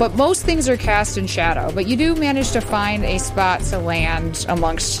 But most things are cast in shadow. But you do manage to find a spot to land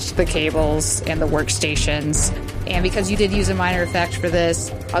amongst the cables and the workstations. And because you did use a minor effect for this,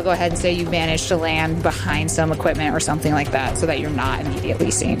 I'll go ahead and say you managed to land behind some equipment or something like that so that you're not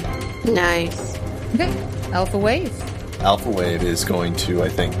immediately seen. Nice. Okay. Alpha Wave. Alpha Wave is going to, I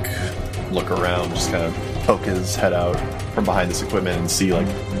think, look around, just kind of poke his head out from behind this equipment and see, like,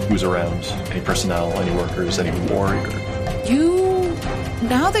 who's around. Any personnel, any workers, any warrior.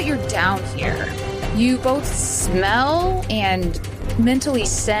 Now that you're down here, you both smell and mentally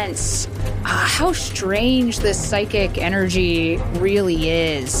sense how strange this psychic energy really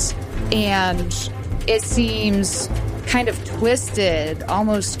is. And it seems kind of twisted,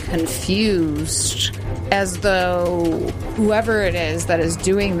 almost confused, as though whoever it is that is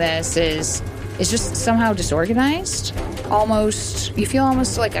doing this is just somehow disorganized. You feel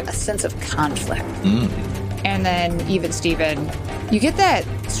almost like a sense of conflict. And then even Steven, you get that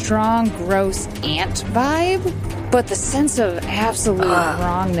strong, gross ant vibe, but the sense of absolute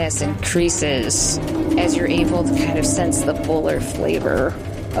wrongness increases as you're able to kind of sense the fuller flavor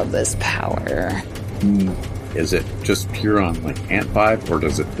of this power. Is it just pure on like ant vibe, or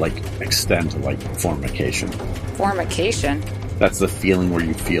does it like extend to like formication? Formication? That's the feeling where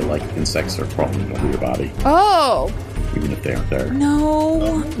you feel like insects are crawling over your body. Oh! Even if they aren't there.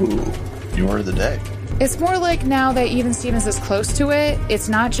 No. Ooh, you are the day. It's more like now that even Steven's is close to it, it's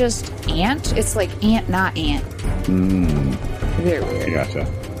not just ant, it's like ant, not ant. Very weird. I gotcha.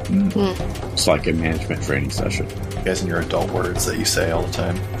 It's like a management training session. You guys and your adult words that you say all the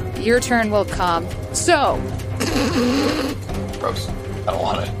time. Your turn will come. So, Gross. I don't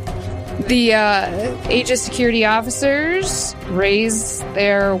want it. the Aegis security officers raise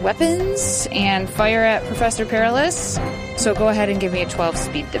their weapons and fire at Professor Perilous. So go ahead and give me a 12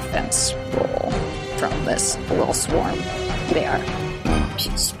 speed defense roll from this little swarm. They are.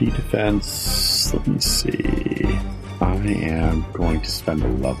 Speed defense. Let me see. I am going to spend a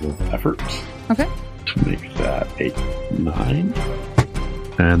level of effort. Okay. To make that a 9.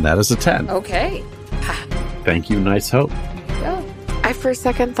 And that is a 10. Okay. Thank you, Nice Hope. Go. I for a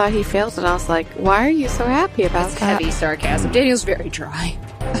second thought he failed, and I was like, why are you so happy about That's that? heavy sarcasm. Daniel's very dry.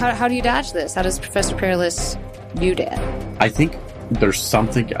 How do you dodge this? How does Professor Perilous do that? I think there's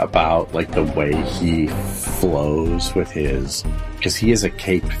something about like the way he flows with his, because he is a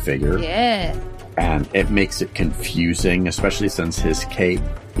caped figure. Yeah. And it makes it confusing, especially since his cape,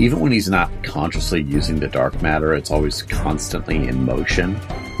 even when he's not consciously using the dark matter, it's always constantly in motion,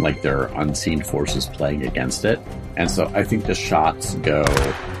 like there are unseen forces playing against it. And so I think the shots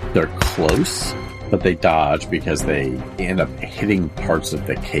they're close, but they dodge because they end up hitting parts of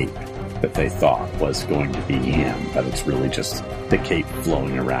the cape that they thought was going to be him, but it's really just the cape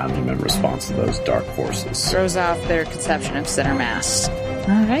flowing around him in response to those dark forces. Throws off their conception of center mass.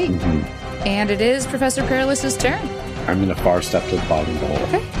 All right. And it is Professor Perilous's turn. I'm going to far step to the bottom of the hole.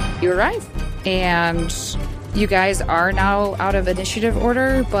 Okay. You arrive. And you guys are now out of initiative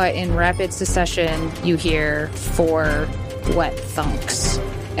order, but in rapid succession, you hear 4 wet thunks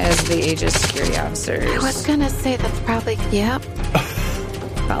as the Aegis security officers I was gonna say that's probably, yep.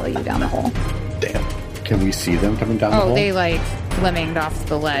 follow you down the hole. Damn. Can we see them coming down the hole? Oh, they like lemminged off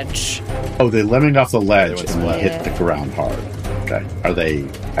the ledge. Oh, they lemminged off the ledge They went and slow. hit the ground hard. Okay. Are they,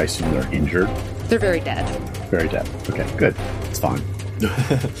 I assume they're injured? They're very dead. Very dead. Okay, good. It's fine.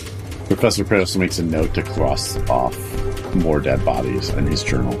 Professor Perilous makes a note to cross off more dead bodies in his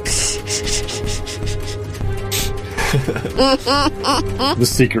journal. The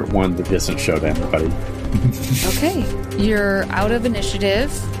secret one that doesn't show to anybody. Okay. You're out of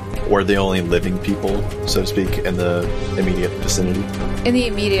initiative. We're the only living people, so to speak, in the immediate vicinity. In the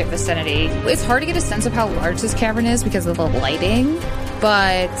immediate vicinity. It's hard to get a sense of how large this cavern is because of the lighting,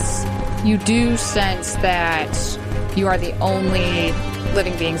 but you do sense that you are the only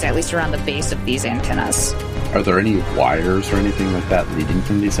living beings, at least around the base of these antennas. Are there any wires or anything like that leading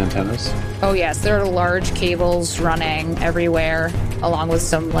from these antennas? Oh yes, there are large cables running everywhere, along with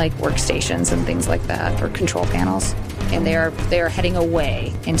some like workstations and things like that, or control panels. And they are heading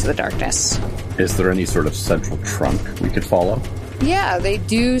away into the darkness. Is there any sort of central trunk we could follow? Yeah, they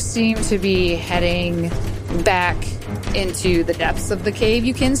do seem to be heading back into the depths of the cave.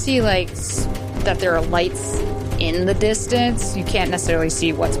 You can see that there are lights in the distance. You can't necessarily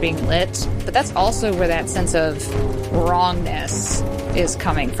see what's being lit, but that's also where that sense of wrongness is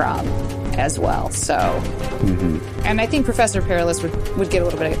coming from as well. So, and I think Professor Perilous would get a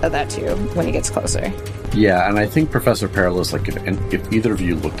little bit of that too when he gets closer. Yeah, and I think Professor Perilous, if either of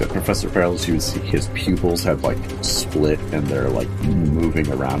you looked at Professor Perilous, you would see his pupils have split and they're moving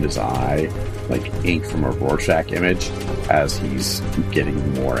around his eye, like ink from a Rorschach image, as he's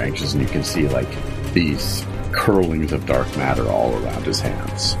getting more anxious, and you can see these curlings of dark matter all around his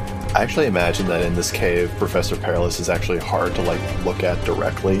hands. I actually imagine that in this cave, Professor Perilous is actually hard to look at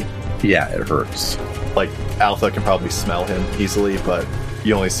directly. Yeah, it hurts. Alpha can probably smell him easily, but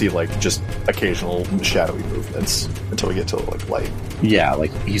you only see just occasional shadowy movements until we get to light. Yeah,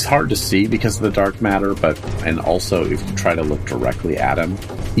 he's hard to see because of the dark matter, and also if you try to look directly at him,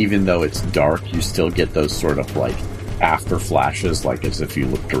 even though it's dark, you still get those sort of after flashes, as if you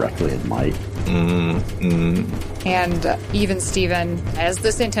look directly in light. And even Stephen, as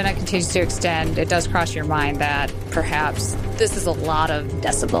this antenna continues to extend, it does cross your mind that perhaps this is a lot of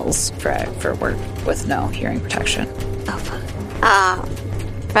decibels for work with no hearing protection. Oh, fuck.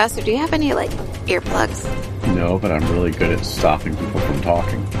 Professor, do you have any, earplugs? No, but I'm really good at stopping people from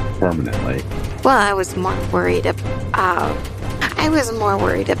talking permanently. Well, I was more worried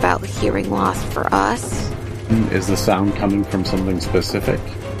about hearing loss for us. Is the sound coming from something specific?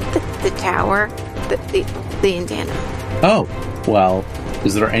 The tower, the antenna. Oh, well,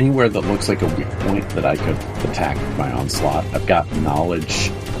 is there anywhere that looks like a weak point that I could attack with my onslaught? I've got knowledge,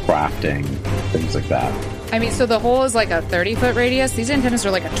 crafting, things like that. I mean, so the hole is a 30-foot radius. These antennas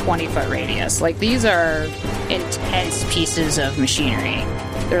are a 20-foot radius. These are intense pieces of machinery.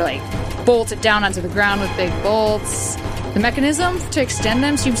 They're bolted down onto the ground with big bolts. The mechanism to extend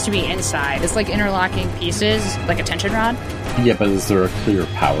them seems to be inside. It's interlocking pieces, like a tension rod. Yeah, but is there a clear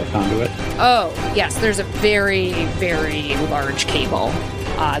power conduit? Oh, yes. There's a very, very large cable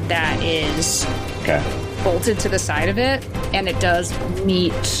that is bolted to the side of it, and it does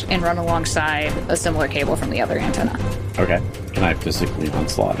meet and run alongside a similar cable from the other antenna. Okay. Can I physically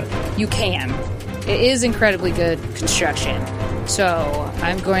onslaught it? You can. It is incredibly good construction. So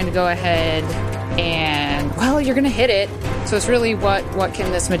I'm going to go ahead and, you're going to hit it. So it's really what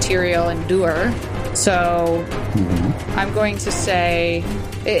can this material endure? So I'm going to say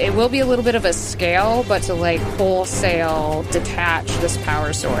it will be a little bit of a scale, but to wholesale detach this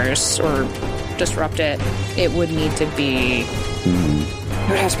power source or disrupt it, it would need to be, it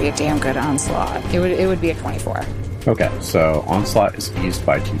would have to be a damn good onslaught. It would be a 24. Okay, so onslaught is eased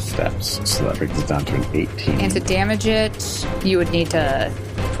by 2 steps, so that brings it down to an 18. And to damage it, you would need to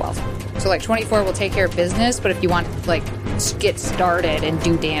 12. So 24 will take care of business, but if you want to get started and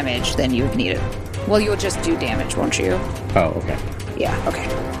do damage, then you would need it. Well, you will just do damage, won't you? Oh, okay. Yeah, okay.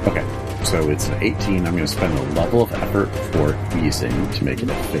 Okay, so it's an 18. I'm going to spend a level of effort for easing to make it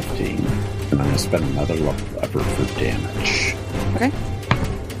a 15. And I'm going to spend another level of effort for damage. Okay.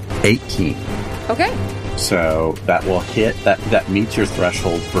 18. Okay. So that will hit, that meets your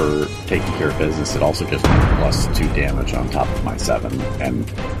threshold for taking care of business. It also gives me +2 damage on top of my 7, and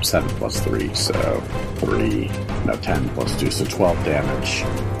 7 + 3, so 10 + 2, so 12 damage.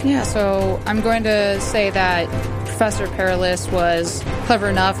 Yeah, so I'm going to say that Professor Perilous was clever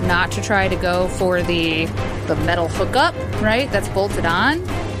enough not to try to go for the metal hookup, right, that's bolted on,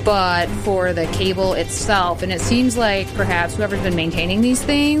 but for the cable itself. And it seems like perhaps whoever's been maintaining these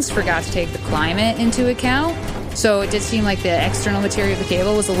things forgot to take the climate into account. So it did seem like the external material of the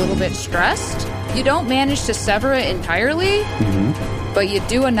cable was a little bit stressed. You don't manage to sever it entirely, But you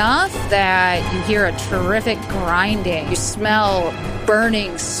do enough that you hear a terrific grinding. You smell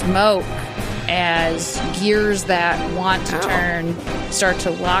burning smoke as gears that want to turn start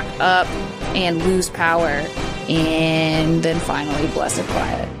to lock up and lose power. And then finally, blessed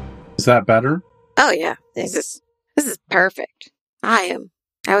quiet. Is that better? Oh, yeah. This is perfect. I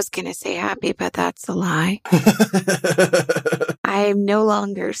was going to say happy, but that's a lie. I am no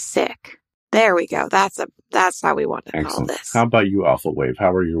longer sick. There we go. That's how we want to call this. How about you, Alpha Wave?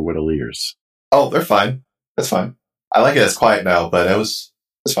 How are your Whittleiers? Oh, they're fine. That's fine. I like it as quiet now, but it's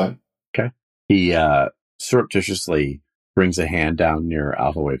fine. Okay. He surreptitiously brings a hand down near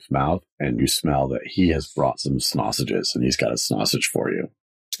Alpha Wave's mouth, and you smell that he has brought some sausages, and he's got a sausage for you.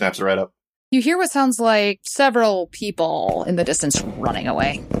 Snaps it right up. You hear what sounds like several people in the distance running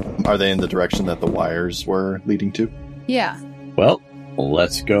away. Are they in the direction that the wires were leading to? Yeah. Well,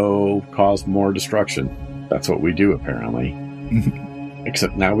 let's go cause more destruction. That's what we do, apparently.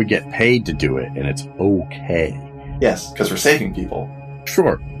 Except now we get paid to do it, and it's okay. Yes, because we're saving people.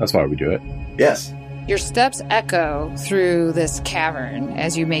 Sure, that's why we do it. Yes. Your steps echo through this cavern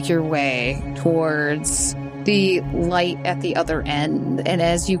as you make your way towards the light at the other end. And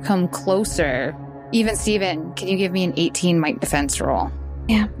as you come closer, even Steven, can you give me an 18 might defense roll?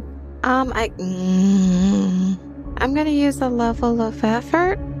 Yeah. I'm going to use a level of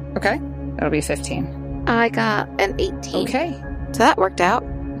effort. Okay. That'll be 15. I got an 18. Okay. So that worked out.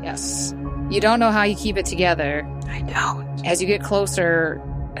 Yes. You don't know how you keep it together. I don't. As you get closer,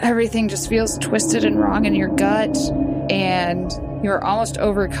 everything just feels twisted and wrong in your gut, and you're almost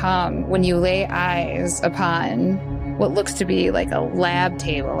overcome when you lay eyes upon what looks to be like a lab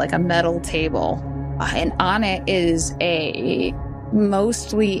table, like a metal table. And on it is a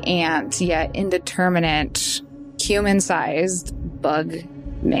mostly ant, yet indeterminate, human-sized bug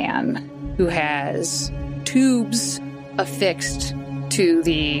man who has tubes affixed to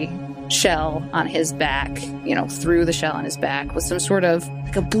the shell on his back, through the shell on his back with some sort of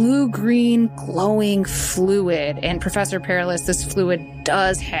like a blue-green glowing fluid. And Professor Perilous, this fluid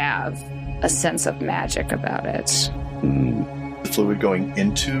does have a sense of magic about it. The fluid going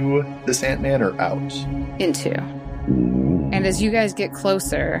into this Ant-Man or out? Into. And as you guys get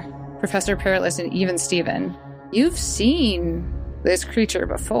closer, Professor Perilous and even Steven, you've seen this creature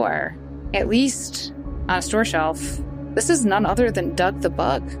before, at least on a store shelf. This is none other than Doug the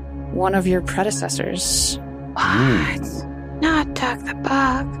Bug, one of your predecessors. What? Not Doug the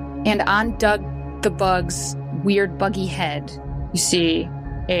Bug. And on Doug the Bug's weird buggy head, you see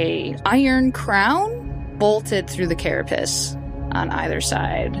a iron crown bolted through the carapace on either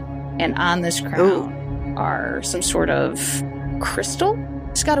side. And on this crown are some sort of crystal.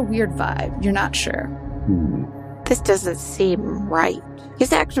 It's got a weird vibe. You're not sure. This doesn't seem right.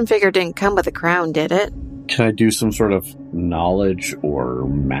 His action figure didn't come with a crown, did it? Can I do some sort of knowledge or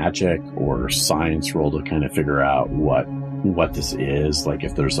magic or science roll to kind of figure out what this is? Like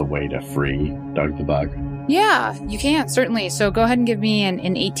if there's a way to free Doug the Bug? Yeah, you can, certainly. So go ahead and give me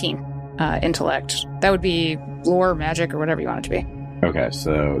an 18 intellect. That would be lore, magic, or whatever you want it to be. Okay,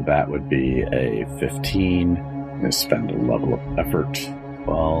 so that would be a 15. I'm going to spend a level of effort.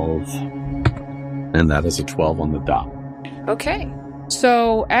 12. And that is a 12 on the dot. Okay.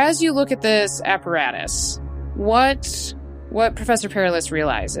 So as you look at this apparatus, what Professor Perilous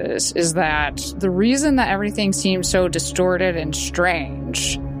realizes is that the reason that everything seems so distorted and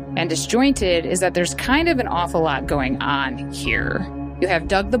strange and disjointed is that there's kind of an awful lot going on here. You have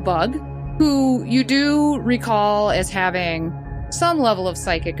Doug the Bug, who you do recall as having some level of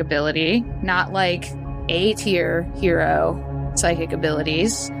psychic ability, not like A-tier hero psychic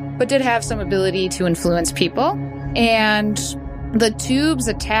abilities, but did have some ability to influence people. And the tubes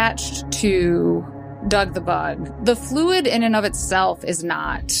attached to Doug the Bug, the fluid in and of itself is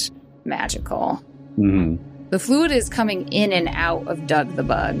not magical. The fluid is coming in and out of Doug the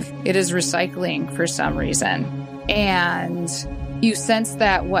Bug. It is recycling for some reason. And you sense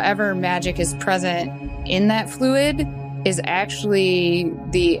that whatever magic is present in that fluid is actually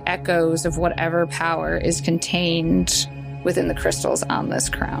the echoes of whatever power is contained within the crystals on this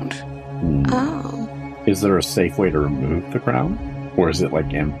crown. Oh. Is there a safe way to remove the crown? Or is it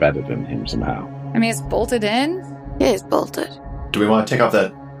like embedded in him somehow? I mean, it's bolted in. It is bolted. Do we want to take off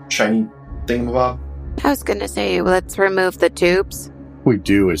that shiny thingamabob? I was going to say, let's remove the tubes. We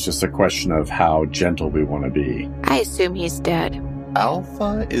do. It's just a question of how gentle we want to be. I assume he's dead.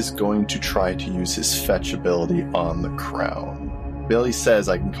 Alpha is going to try to use his fetch ability on the crown. Billy says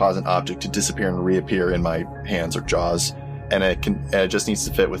I can cause an object to disappear and reappear in my hands or jaws, and it just needs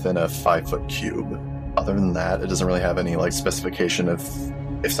to fit within a 5-foot cube. Other than that, it doesn't really have any specification of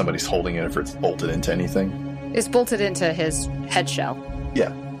if somebody's holding it, if it's bolted into anything. It's bolted into his head shell.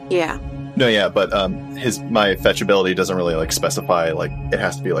 Yeah. No, yeah, but my fetch ability doesn't really like specify like it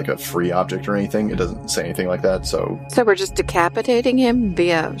has to be like a free object or anything. It doesn't say anything like that. So we're just decapitating him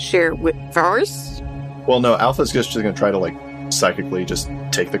via sheer force? well, no, Alpha's just going to try to like psychically just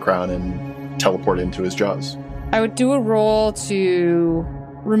take the crown and teleport into his jaws. I would do a roll to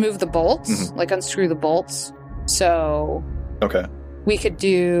remove the bolts, like unscrew the bolts. So Okay. we could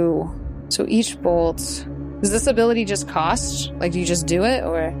do so each bolt. Does this ability just cost? Like, do you just do it,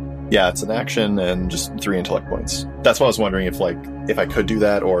 or? Yeah, it's an action and just 3 intellect points. That's why I was wondering if I could do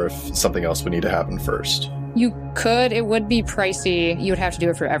that or if something else would need to happen first. You could. It would be pricey. You would have to do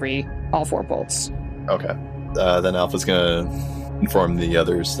it for all 4 bolts. Okay. Then Alpha's gonna inform the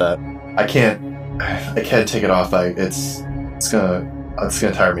others that I can't take it off. It's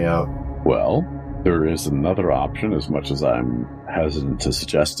gonna tire me out. Well, there is another option, as much as I'm hesitant to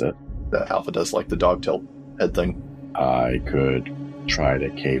suggest it. That Alpha does like the dog tilt head thing. I could try to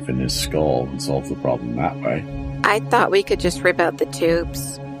cave in his skull and solve the problem that way. I thought we could just rip out the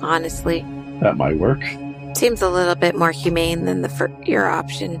tubes, honestly. That might work. Seems a little bit more humane than your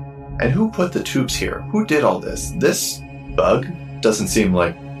option. And who put the tubes here? Who did all this? This bug doesn't seem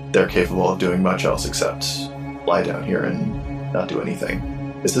like they're capable of doing much else except lie down here and not do anything.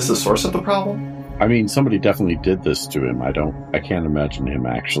 Is this the source of the problem? I mean, somebody definitely did this to him. I can't imagine him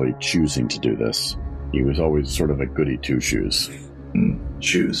actually choosing to do this. He was always sort of a goody two-shoes.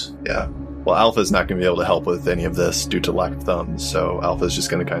 Shoes, yeah. Well, Alpha's not going to be able to help with any of this due to lack of thumbs, so Alpha's just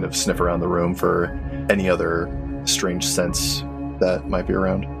going to kind of sniff around the room for any other strange scents that might be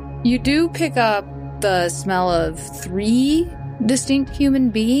around. You do pick up the smell of 3 distinct human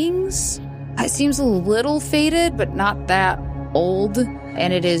beings. It seems a little faded, but not that old,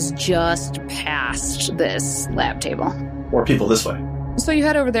 and it is just past this lab table. More people this way. So you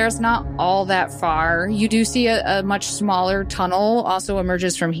head over there. It's not all that far. You do see a much smaller tunnel also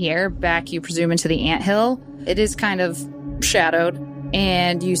emerges from here, back, you presume, into the anthill. It is kind of shadowed,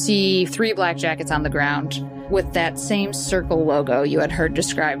 and you see 3 black jackets on the ground with that same circle logo you had heard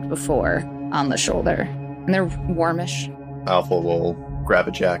described before on the shoulder. And they're warmish. Alpha will grab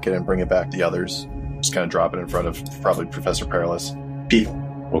a jacket and bring it back to the others. Just kind of drop it in front of probably Professor Perilous. People.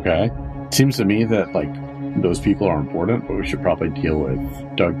 Okay. Seems to me that, those people are important, but we should probably deal with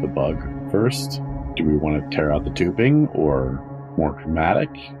Doug the Bug first. Do we want to tear out the tubing, or more dramatic,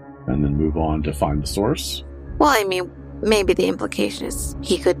 and then move on to find the source? Well, I mean, maybe the implication is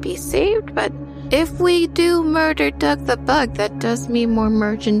he could be saved, but if we do murder Doug the Bug, that does mean more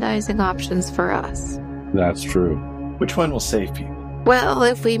merchandising options for us. That's true. Which one will save people? Well,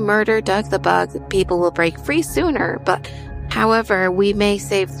 if we murder Doug the Bug, people will break free sooner, but however, we may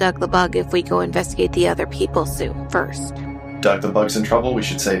save Doug the Bug if we go investigate the other people first. Doug the Bug's in trouble, we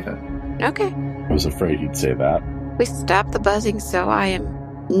should save him. Okay. I was afraid you'd say that. We stopped the buzzing, so I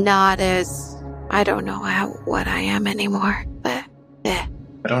am not as... I don't know what I am anymore, but...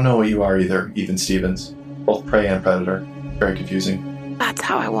 I don't know what you are either, Even Stevens. Both prey and predator. Very confusing. That's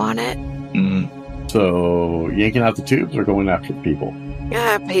how I want it. So, yanking out the tubes or going after the people?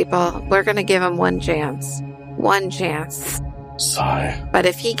 People. We're gonna give him one chance. One chance. Sigh. But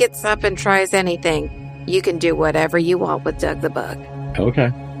if he gets up and tries anything, you can do whatever you want with Doug the Bug.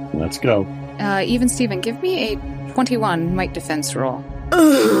 Okay, let's go. Even Steven, give me a 21 might defense roll.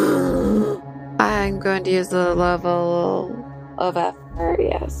 I'm going to use the level of effort.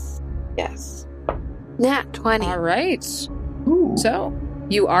 Yes. Nat 20. All right. So,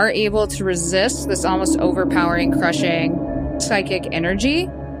 you are able to resist this almost overpowering, crushing psychic energy.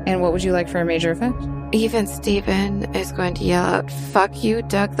 And what would you like for a major effect? Even Steven is going to yell out, "Fuck you,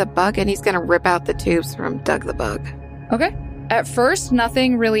 Doug the Bug," and he's going to rip out the tubes from Doug the Bug. Okay. At first,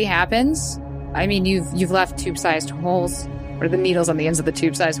 nothing really happens. I mean, you've left tube-sized holes, or the needles on the ends of the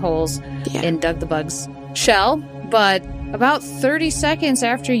tube-sized holes in Doug the Bug's shell. But about 30 seconds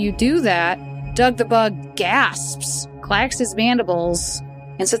after you do that, Doug the Bug gasps, clacks his mandibles,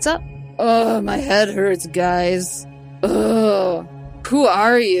 and sits up. Oh, my head hurts, guys. Ugh. Who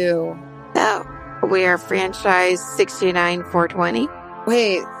are you? Oh, we are franchise 69420.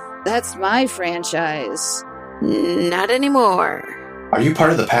 Wait, that's my franchise. Not anymore. Are you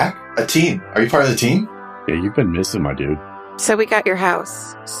part of the pack? A team? Are you part of the team? Yeah, you've been missing, my dude. So we got your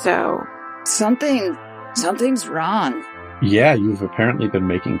house. So Something's wrong. Yeah, you've apparently been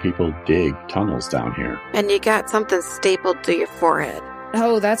making people dig tunnels down here. And you got something stapled to your forehead.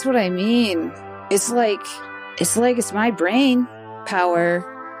 Oh, that's what I mean. It's like it's my brain power,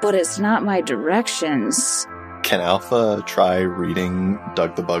 but it's not my directions. Can Alpha try reading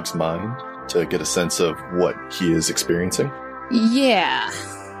Doug the Bug's mind to get a sense of what he is experiencing? Yeah.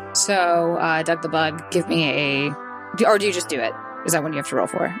 So, Doug the Bug, give me or do you just do it? Is that one you have to roll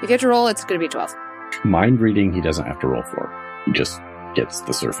for? If you have to roll, it's going to be a 12. Mind reading, he doesn't have to roll for. He just gets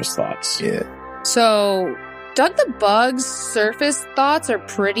the surface thoughts. Yeah. So, Doug the Bug's surface thoughts are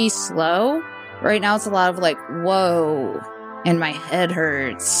pretty slow. Right now, it's a lot of like, whoa, and my head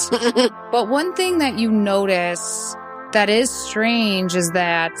hurts. But one thing that you notice that is strange is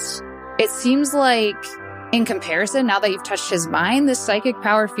that it seems like, in comparison, now that you've touched his mind, this psychic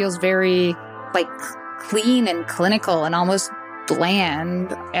power feels very, like, clean and clinical and almost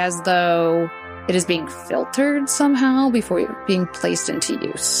bland, as though it is being filtered somehow before being placed into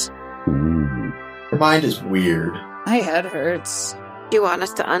use. Your mind is weird. My head hurts. Do you want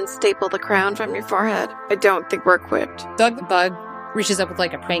us to unstaple the crown from your forehead? I don't think we're equipped. Doug the Bug reaches up with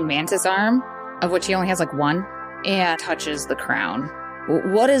like a praying mantis arm, of which he only has like one, and touches the crown.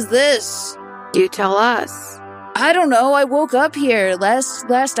 What is this? You tell us. I don't know. I woke up here.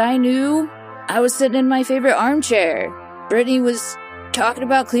 Last I knew, I was sitting in my favorite armchair. Brittany was talking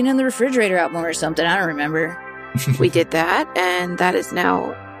about cleaning the refrigerator out more or something. I don't remember. We did that, and that is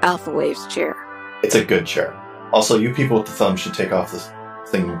now Alpha Wave's chair. It's a good chair. Also, you people with the thumb should take off this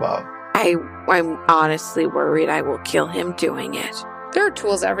thingamabob. I'm honestly worried I will kill him doing it. There are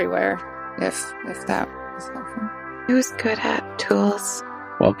tools everywhere, if that is helpful. He was good at tools.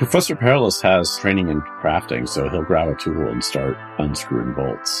 Well, Professor Perilous has training in crafting, so he'll grab a tool and start unscrewing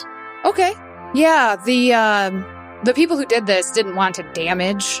bolts. Okay. Yeah, the people who did this didn't want to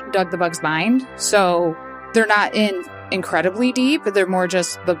damage Doug the Bug's mind, so they're not in incredibly deep. They're more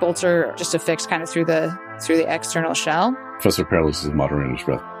just, the bolts are just affixed kind of through the external shell. Professor Perilous is muttering in his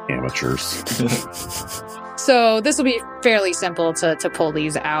breath, amateurs. So this will be fairly simple to pull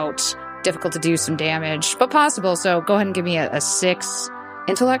these out. Difficult to do some damage, but possible. So go ahead and give me a 6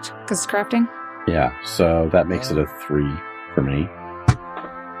 intellect, because it's crafting. Yeah, so that makes it a 3 for me.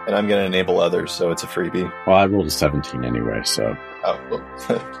 And I'm going to enable others, so it's a freebie. Well, I rolled a 17 anyway, so... Oh,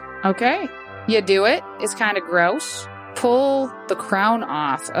 well. Okay. You do it. It's kind of gross. Pull the crown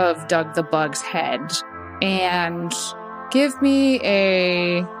off of Doug the Bug's head and give me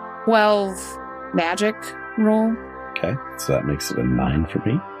a 12 magic roll. Okay, so that makes it a 9 for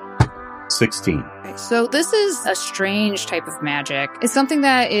me. 16. Okay, so this is a strange type of magic. It's something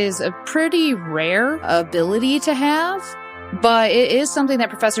that is a pretty rare ability to have, but it is something that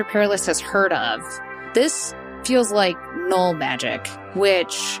Professor Perilous has heard of. This feels like null magic,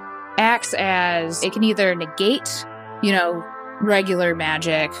 which acts as, it can either negate, regular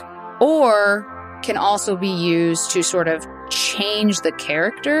magic, or can also be used to sort of change the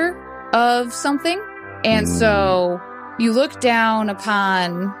character of something. And so you look down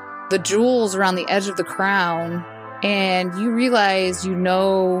upon the jewels around the edge of the crown, and you realize you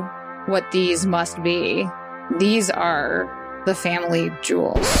know what these must be. These are the family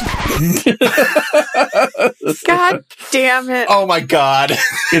jewels. God damn it. Oh my god.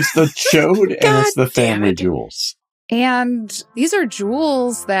 It's the chode and it's the family jewels. And these are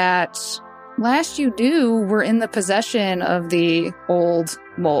jewels that, last you knew, were in the possession of the old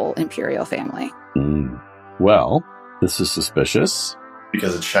Mole Imperial family. Well, this is suspicious.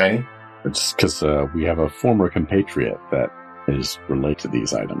 Because it's shiny? It's because we have a former compatriot that is related to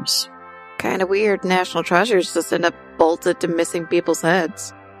these items. Kind of weird. National treasures just end up bolted to missing people's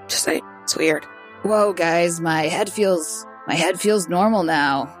heads. Just say it's weird. Whoa, guys, my head feels normal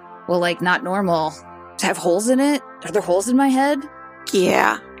now. Well, like, not normal. Does it have holes in it? Are there holes in my head?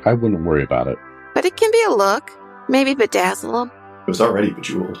 Yeah, I wouldn't worry about it. but it can be a look. Maybe bedazzle him. It was already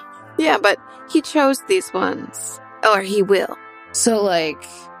bejeweled. Yeah, but he chose these ones. Or he will. So, like,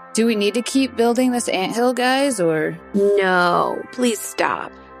 do we need to keep building this anthill, guys, or? No, please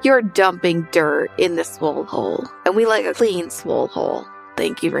stop. You're dumping dirt in the swole hole. And we like a clean swole hole.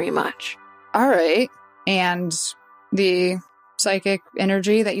 Thank you very much. All right. And the psychic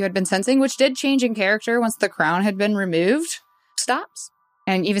energy that you had been sensing, which did change in character once the crown had been removed, stops.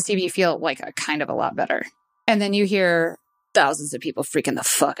 And even Stevie, you feel like a kind of a lot better. And then you hear thousands of people freaking the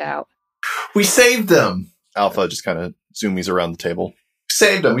fuck out. We saved them! Alpha just kind of zoomies around the table.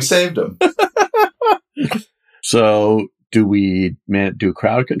 We saved them! So, do we do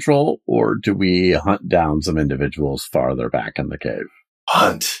crowd control, or do we hunt down some individuals farther back in the cave?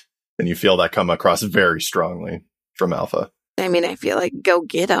 Hunt! And you feel that come across very strongly from Alpha. I mean, I feel like go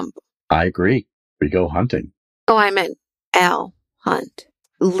get him. I agree. We go hunting. Oh, I meant Al hunt.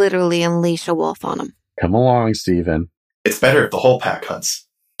 Literally unleash a wolf on him. Come along, Stephen. It's better if the whole pack hunts.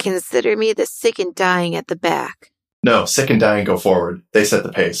 Consider me the sick and dying at the back. No, sick and dying go forward. They set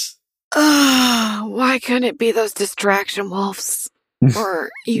the pace. Why couldn't it be those distraction wolves? Or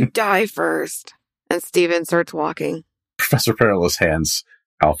you die first. And Steven starts walking. Professor Perilous hands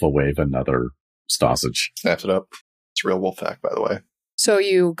alpha wave another sausage. Snaps it up. It's a real wolf fact, by the way. So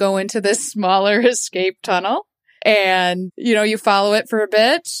you go into this smaller escape tunnel and, you follow it for a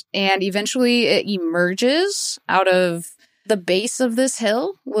bit and eventually it emerges out of the base of this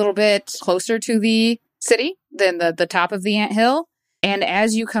hill, a little bit closer to the city than the top of the anthill. And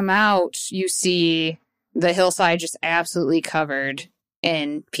as you come out, you see the hillside just absolutely covered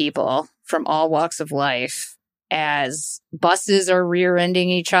in people from all walks of life as buses are rear-ending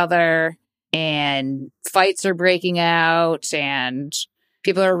each other and fights are breaking out and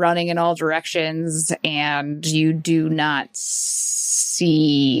people are running in all directions, and you do not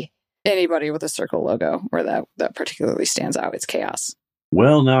see anybody with a circle logo where that particularly stands out. It's chaos.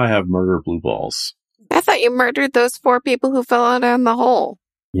 Well, now I have murder blue balls. I thought you murdered those 4 people who fell out in the hole.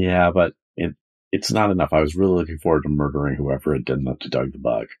 Yeah, but it's not enough. I was really looking forward to murdering whoever had done that to Doug the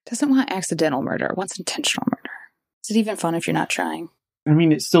Bug. Doesn't want accidental murder. It wants intentional murder. Is it even fun if you're not trying? I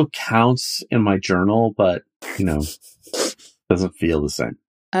mean, it still counts in my journal, but, doesn't feel the same.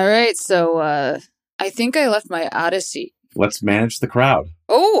 All right, so I think I left my Odyssey. Let's manage the crowd.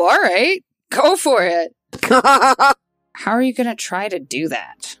 Oh, all right. Go for it. How are you going to try to do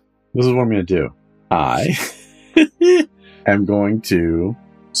that? This is what I'm going to do. I am going to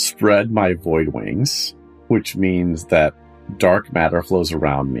spread my void wings, which means that dark matter flows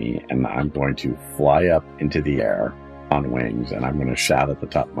around me, and I'm going to fly up into the air on wings, and I'm going to shout at the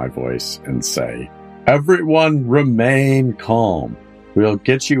top of my voice and say, "Everyone remain calm. We'll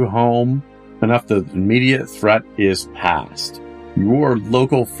get you home enough the immediate threat is past. Your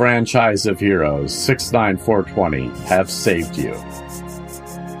local franchise of heroes, 69420, have saved you."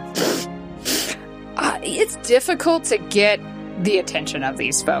 It's difficult to get the attention of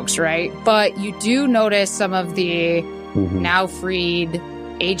these folks, right? But you do notice some of the now freed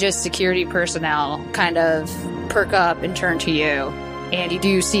Aegis security personnel kind of perk up and turn to you. And you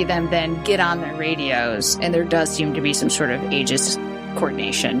do see them then get on their radios, and there does seem to be some sort of Aegis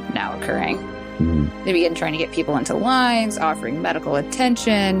coordination now occurring. They begin trying to get people into lines, offering medical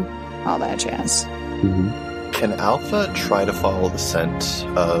attention, all that jazz. Can Alpha try to follow the scent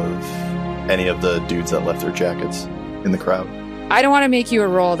of any of the dudes that left their jackets in the crowd? I don't want to make you a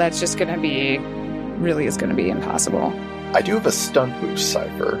roll that's just going to be, really is going to be impossible. I do have a stunt boost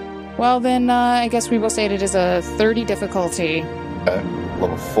cipher. Well, then I guess we will say it is a 30 difficulty. Okay.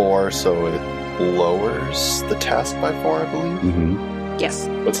 Level 4, so it lowers the task by 4, I believe. Yes.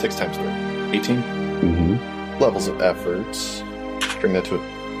 What's 6 times 3? 18? Levels of effort. Bring that to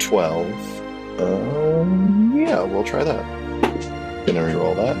a 12. Yeah, we'll try that. Gonna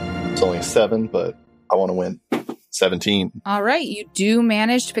reroll that. It's only a 7, but I want to win. 17. All right, you do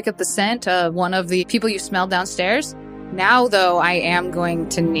manage to pick up the scent of one of the people you smelled downstairs. Now, though, I am going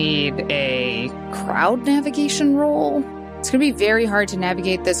to need a crowd navigation roll. It's going to be very hard to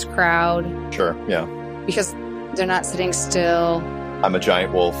navigate this crowd. Sure, yeah. Because they're not sitting still. I'm a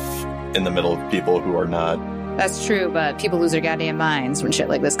giant wolf in the middle of people who are not. That's true, but people lose their goddamn minds when shit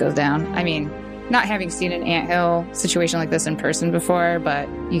like this goes down. I mean, not having seen an anthill situation like this in person before, but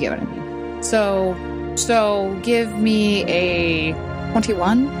you get what I mean. So give me a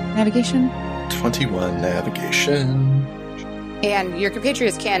 21 navigation. 21 navigation. And your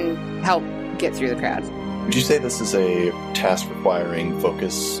compatriots can help get through the crowd. Would you say this is a task requiring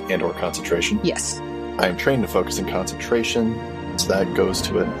focus and or concentration? Yes. I am trained to focus and concentration, so that goes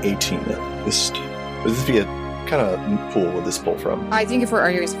to an 18 at least. Would this be a kind of pool would this pull from? I think if we're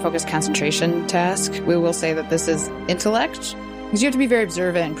arguing a focus concentration task, we will say that this is intellect. Because you have to be very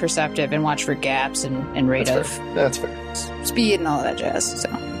observant and perceptive and watch for gaps and rate That's fair. Speed and all that jazz. So.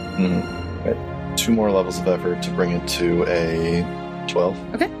 Right. 2 more levels of effort to bring it to a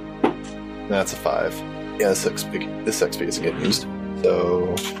 12. Okay. That's a 5. Yeah, this XP isn't getting used.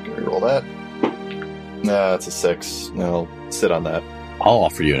 So, can we roll that? Nah, it's a 6. No, I'll sit on that. I'll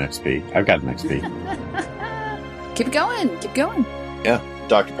offer you an XP. I've got an XP. Keep going. Keep going. Yeah.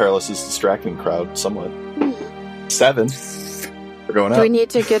 Dr. Perilous is distracting the crowd somewhat. 7. We're going up. Do we need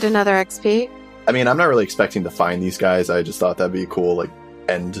to get another XP? I mean, I'm not really expecting to find these guys. I just thought that'd be a cool,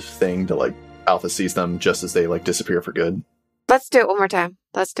 end thing to, Alpha sees them just as they, disappear for good. Let's do it one more time.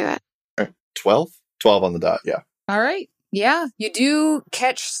 Let's do it. All right. 12? 12 on the dot, yeah. All right. Yeah, you do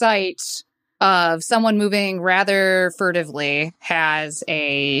catch sight of someone moving rather furtively, has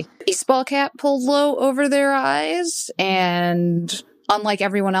a baseball cap pulled low over their eyes, and unlike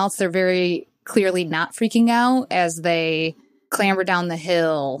everyone else, they're very clearly not freaking out as they clamber down the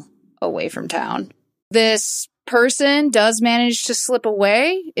hill away from town. This person does manage to slip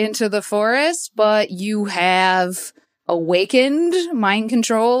away into the forest, but you have awakened,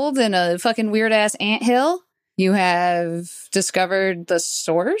 mind-controlled in a fucking weird-ass anthill. You have discovered the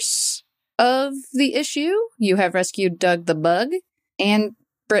source of the issue. You have rescued Doug the Bug and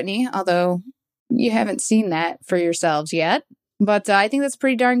Brittany, although you haven't seen that for yourselves yet. But I think that's a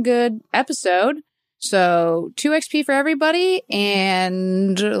pretty darn good episode. So 2 XP for everybody.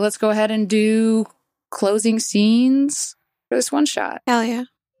 And let's go ahead and do closing scenes for this one shot. Hell yeah.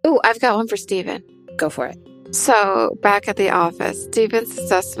 Ooh, I've got one for Steven. Go for it. So, back at the office, Steven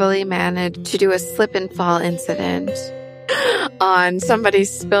successfully managed to do a slip and fall incident on somebody's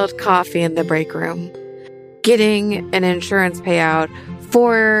spilled coffee in the break room, getting an insurance payout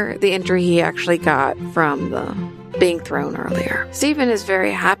for the injury he actually got from the being thrown earlier. Steven is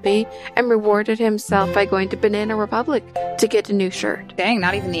very happy and rewarded himself by going to Banana Republic to get a new shirt. Dang,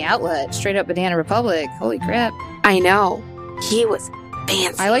 not even the outlet. Straight up Banana Republic. Holy crap. I know. He was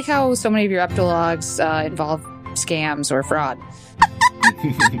fancy. I like how so many of your epilogues involve scams or fraud.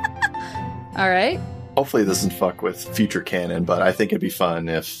 All right. Hopefully it doesn't fuck with future canon, but I think it'd be fun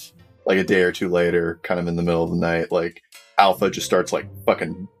if, like, a day or two later, kind of in the middle of the night, like, Alpha just starts, like,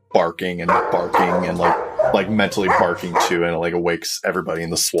 fucking barking and like mentally barking too, and it, like, awakes everybody in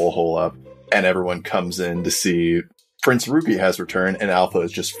the swole hole up, and everyone comes in to see Prince Rupee has returned, and Alpha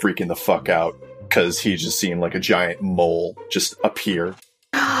is just freaking the fuck out because he's just seeing, like, a giant mole just appear.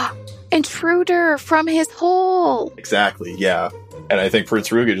 Intruder from his hole. Exactly, yeah. And I think Prince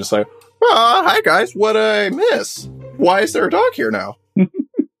Rugi just like, hi guys, what did I miss? Why is there a dog here now? And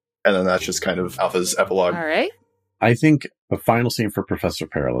then that's just kind of Alpha's epilogue. All right. I think the final scene for Professor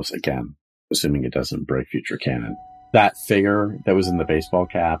Perilous, again, assuming it doesn't break future canon, that figure that was in the baseball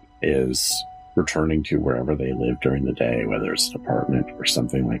cap is returning to wherever they live during the day, whether it's an apartment or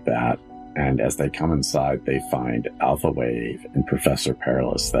something like that. And as they come inside, they find Alpha Wave and Professor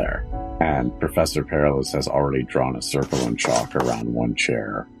Perilous there. And Professor Perilous has already drawn a circle in chalk around one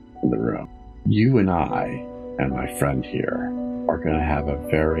chair in the room. You and I and my friend here are going to have a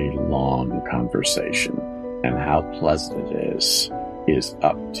very long conversation. And how pleasant it is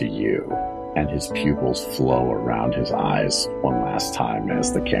up to you. And his pupils flow around his eyes one last time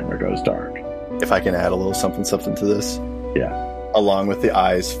as the camera goes dark. If I can add a little something to this. Yeah. Along with the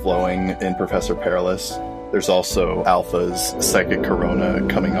eyes flowing in Professor Perilous, there's also Alpha's psychic corona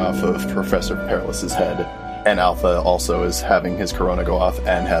coming off of Professor Perilous's head. And Alpha also is having his corona go off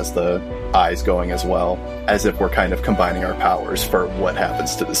and has the eyes going as well, as if we're kind of combining our powers for what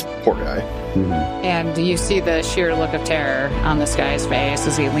happens to this poor guy. Mm-hmm. And you see the sheer look of terror on this guy's face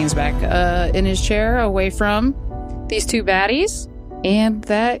as he leans back in his chair away from these two baddies. And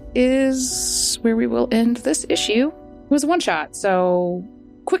that is where we will end this issue. It was a one-shot, so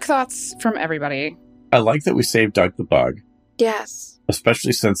quick thoughts from everybody. I like that we saved Doug the Bug. Yes.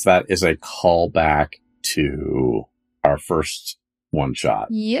 Especially since that is a callback to our first one-shot.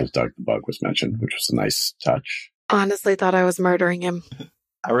 Yep. Because Doug the Bug was mentioned, which was a nice touch. Honestly thought I was murdering him.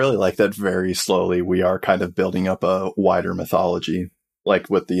 I really like that very slowly we are kind of building up a wider mythology, like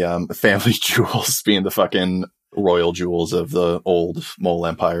with the family jewels being the fucking royal jewels of the old Mole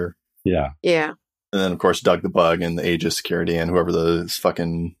Empire. Yeah. Yeah. And then, of course, Doug the Bug and the Aegis Security and whoever the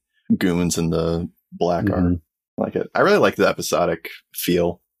fucking goons in the black are. I like it. I really like the episodic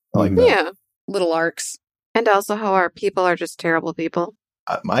feel. I like that. Yeah. Little arcs. And also how our people are just terrible people.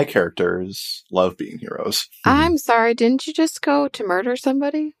 My characters love being heroes. I'm sorry, didn't you just go to murder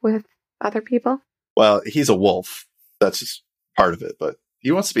somebody with other people? Well, he's a wolf. That's just part of it, but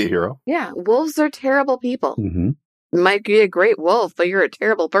he wants to be a hero. Yeah, wolves are terrible people. Mm-hmm. Might be a great wolf, but you're a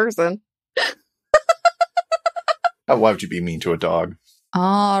terrible person. Why would you be mean to a dog?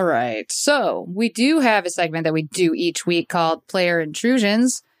 All right. So we do have a segment that we do each week called Player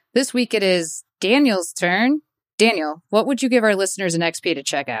Intrusions. This week it is Daniel's turn. Daniel, what would you give our listeners an XP to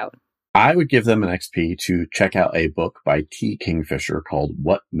check out? I would give them an XP to check out a book by T. Kingfisher called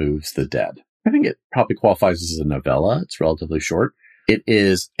What Moves the Dead. I think it probably qualifies as a novella. It's relatively short. It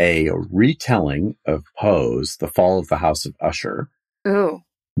is a retelling of Poe's The Fall of the House of Usher. Ooh.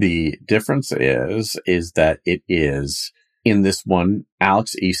 The difference is that it is, in this one,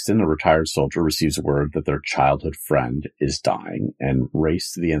 Alex Easton, a retired soldier, receives word that their childhood friend is dying and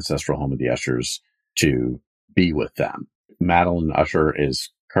races to the ancestral home of the Ushers to be with them. Madeline Usher is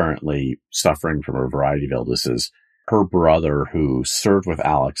currently suffering from a variety of illnesses. Her brother, who served with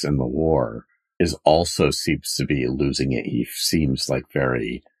Alex in the war, is also seems to be losing it. He seems like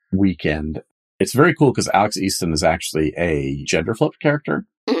very weakened. It's very cool because Alex Easton is actually a gender-flipped character.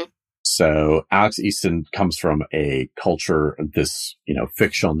 So Alex Easton comes from a culture, this,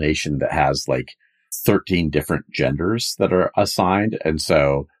 fictional nation that has like 13 different genders that are assigned. And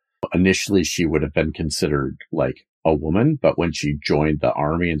so initially she would have been considered like a woman, but when she joined the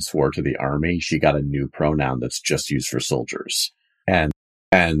army and swore to the army, she got a new pronoun that's just used for soldiers. And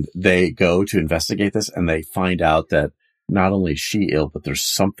they go to investigate this, and they find out that not only is she ill, but there's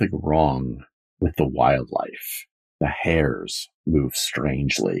something wrong with the wildlife. The hares move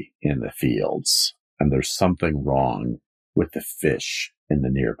strangely in the fields, and there's something wrong with the fish in the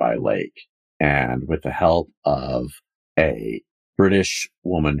nearby lake. And with the help of a British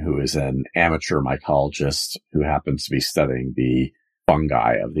woman who is an amateur mycologist who happens to be studying the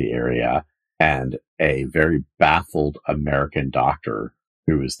fungi of the area, and a very baffled American doctor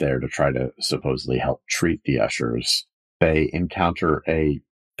who is there to try to supposedly help treat the ushers, they encounter a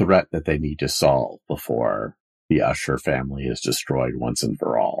threat that they need to solve before the Usher family is destroyed once and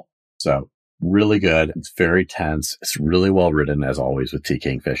for all. So really good. It's very tense. It's really well written, as always, with T.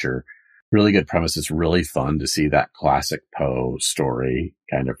 Kingfisher. Really good premise. It's really fun to see that classic Poe story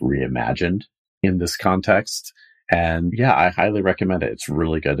kind of reimagined in this context. And yeah, I highly recommend it. It's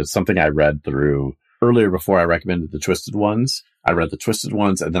really good. It's something I read through earlier before I recommended the Twisted Ones. I read the Twisted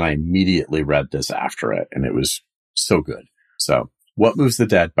Ones, and then I immediately read this after it, and it was so good. So What Moves the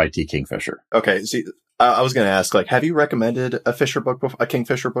Dead by T. Kingfisher. Okay, see, I was going to ask, like, have you recommended a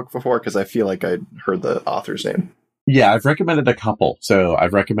Kingfisher book before? Because I feel like I'd heard the author's name. Yeah, I've recommended a couple. So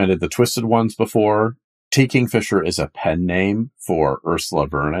I've recommended the Twisted Ones before. T. Kingfisher is a pen name for Ursula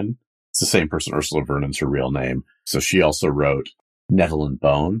Vernon. It's the same person. Ursula Vernon's her real name. So she also wrote Nettle and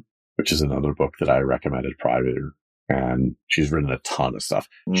Bone, which is another book that I recommended prior. And she's written a ton of stuff.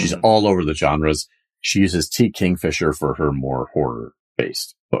 She's all over the genres. She uses T. Kingfisher for her more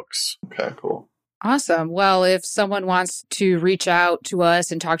horror-based books. Okay, cool. Awesome. Well, if someone wants to reach out to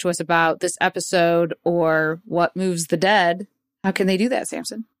us and talk to us about this episode or What Moves the Dead, how can they do that,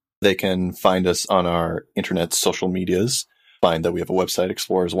 Samson? They can find us on our internet social medias. Find that we have a website,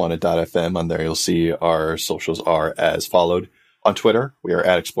 explorerswanted.fm. On there, you'll see our socials are as followed. On Twitter, we are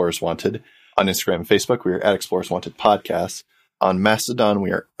at Explorers Wanted. On Instagram and Facebook, we are at Explorers Wanted Podcast. On Mastodon,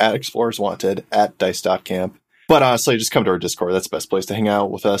 we are at Explorers Wanted, at Dice.camp. But honestly, just come to our Discord. That's the best place to hang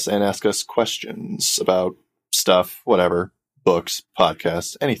out with us and ask us questions about stuff, whatever, books,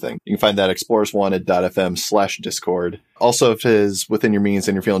 podcasts, anything. You can find that at explorerswanted.fm/Discord. Also, if it is within your means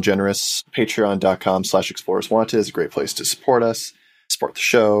and you're feeling generous, patreon.com/explorerswanted is a great place to support us, support the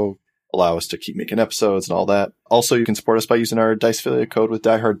show, allow us to keep making episodes and all that. Also, you can support us by using our Dice affiliate code with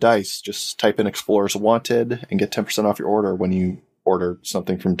Die Hard Dice. Just type in Explorers Wanted and get 10% off your order when you order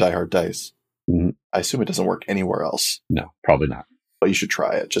something from Die Hard Dice. Mm-hmm. I assume it doesn't work anywhere else. No, probably not. But you should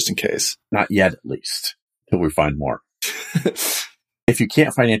try it, just in case. Not yet, at least, until we find more. If you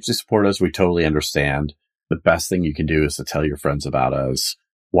can't financially support us, we totally understand. The best thing you can do is to tell your friends about us,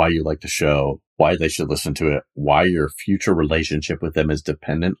 why you like the show, why they should listen to it, why your future relationship with them is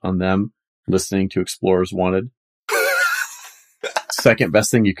dependent on them listening to Explorers Wanted. Second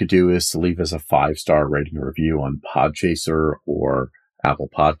best thing you could do is to leave us a 5-star rating or review on Podchaser or Apple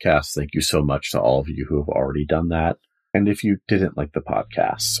Podcasts. Thank you so much to all of you who have already done that. And if you didn't like the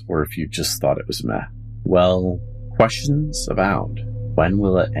podcast, or if you just thought it was meh, well, questions abound. When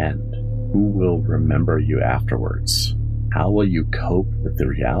will it end? Who will remember you afterwards? How will you cope with the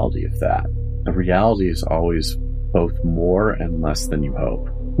reality of that? The reality is always both more and less than you hope.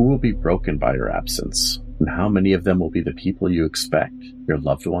 Who will be broken by your absence? And how many of them will be the people you expect? Your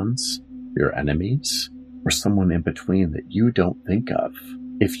loved ones? Your enemies? Or someone in between that you don't think of?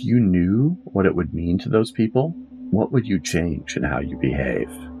 If you knew what it would mean to those people, what would you change in how you behave?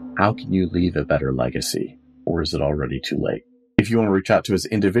 How can you leave a better legacy? Or is it already too late? If you want to reach out to us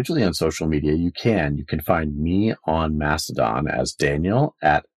individually on social media, you can. You can find me on Mastodon as Daniel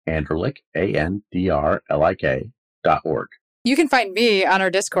at Andrlik, ANDRLIK.org. You can find me on our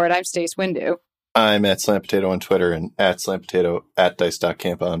Discord. I'm Stace Windu. I'm at Slam Potato on Twitter and at Slam Potato at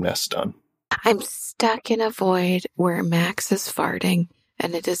Dice.camp on Mastodon. I'm stuck in a void where Max is farting,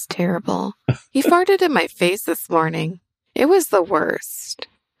 and it is terrible. He farted in my face this morning. It was the worst.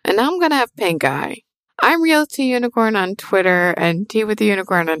 And now I'm going to have pink eye. I'm Real T Unicorn on Twitter and T with the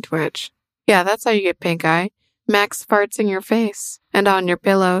Unicorn on Twitch. Yeah, that's how you get pink eye. Max farts in your face and on your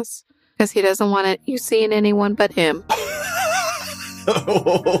pillows because he doesn't want you seeing anyone but him.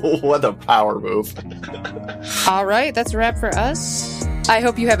 What a power move. All right, that's a wrap for us. I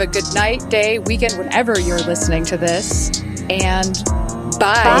hope you have a good night, day, weekend, whenever you're listening to this. And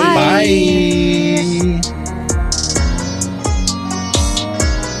bye. Bye.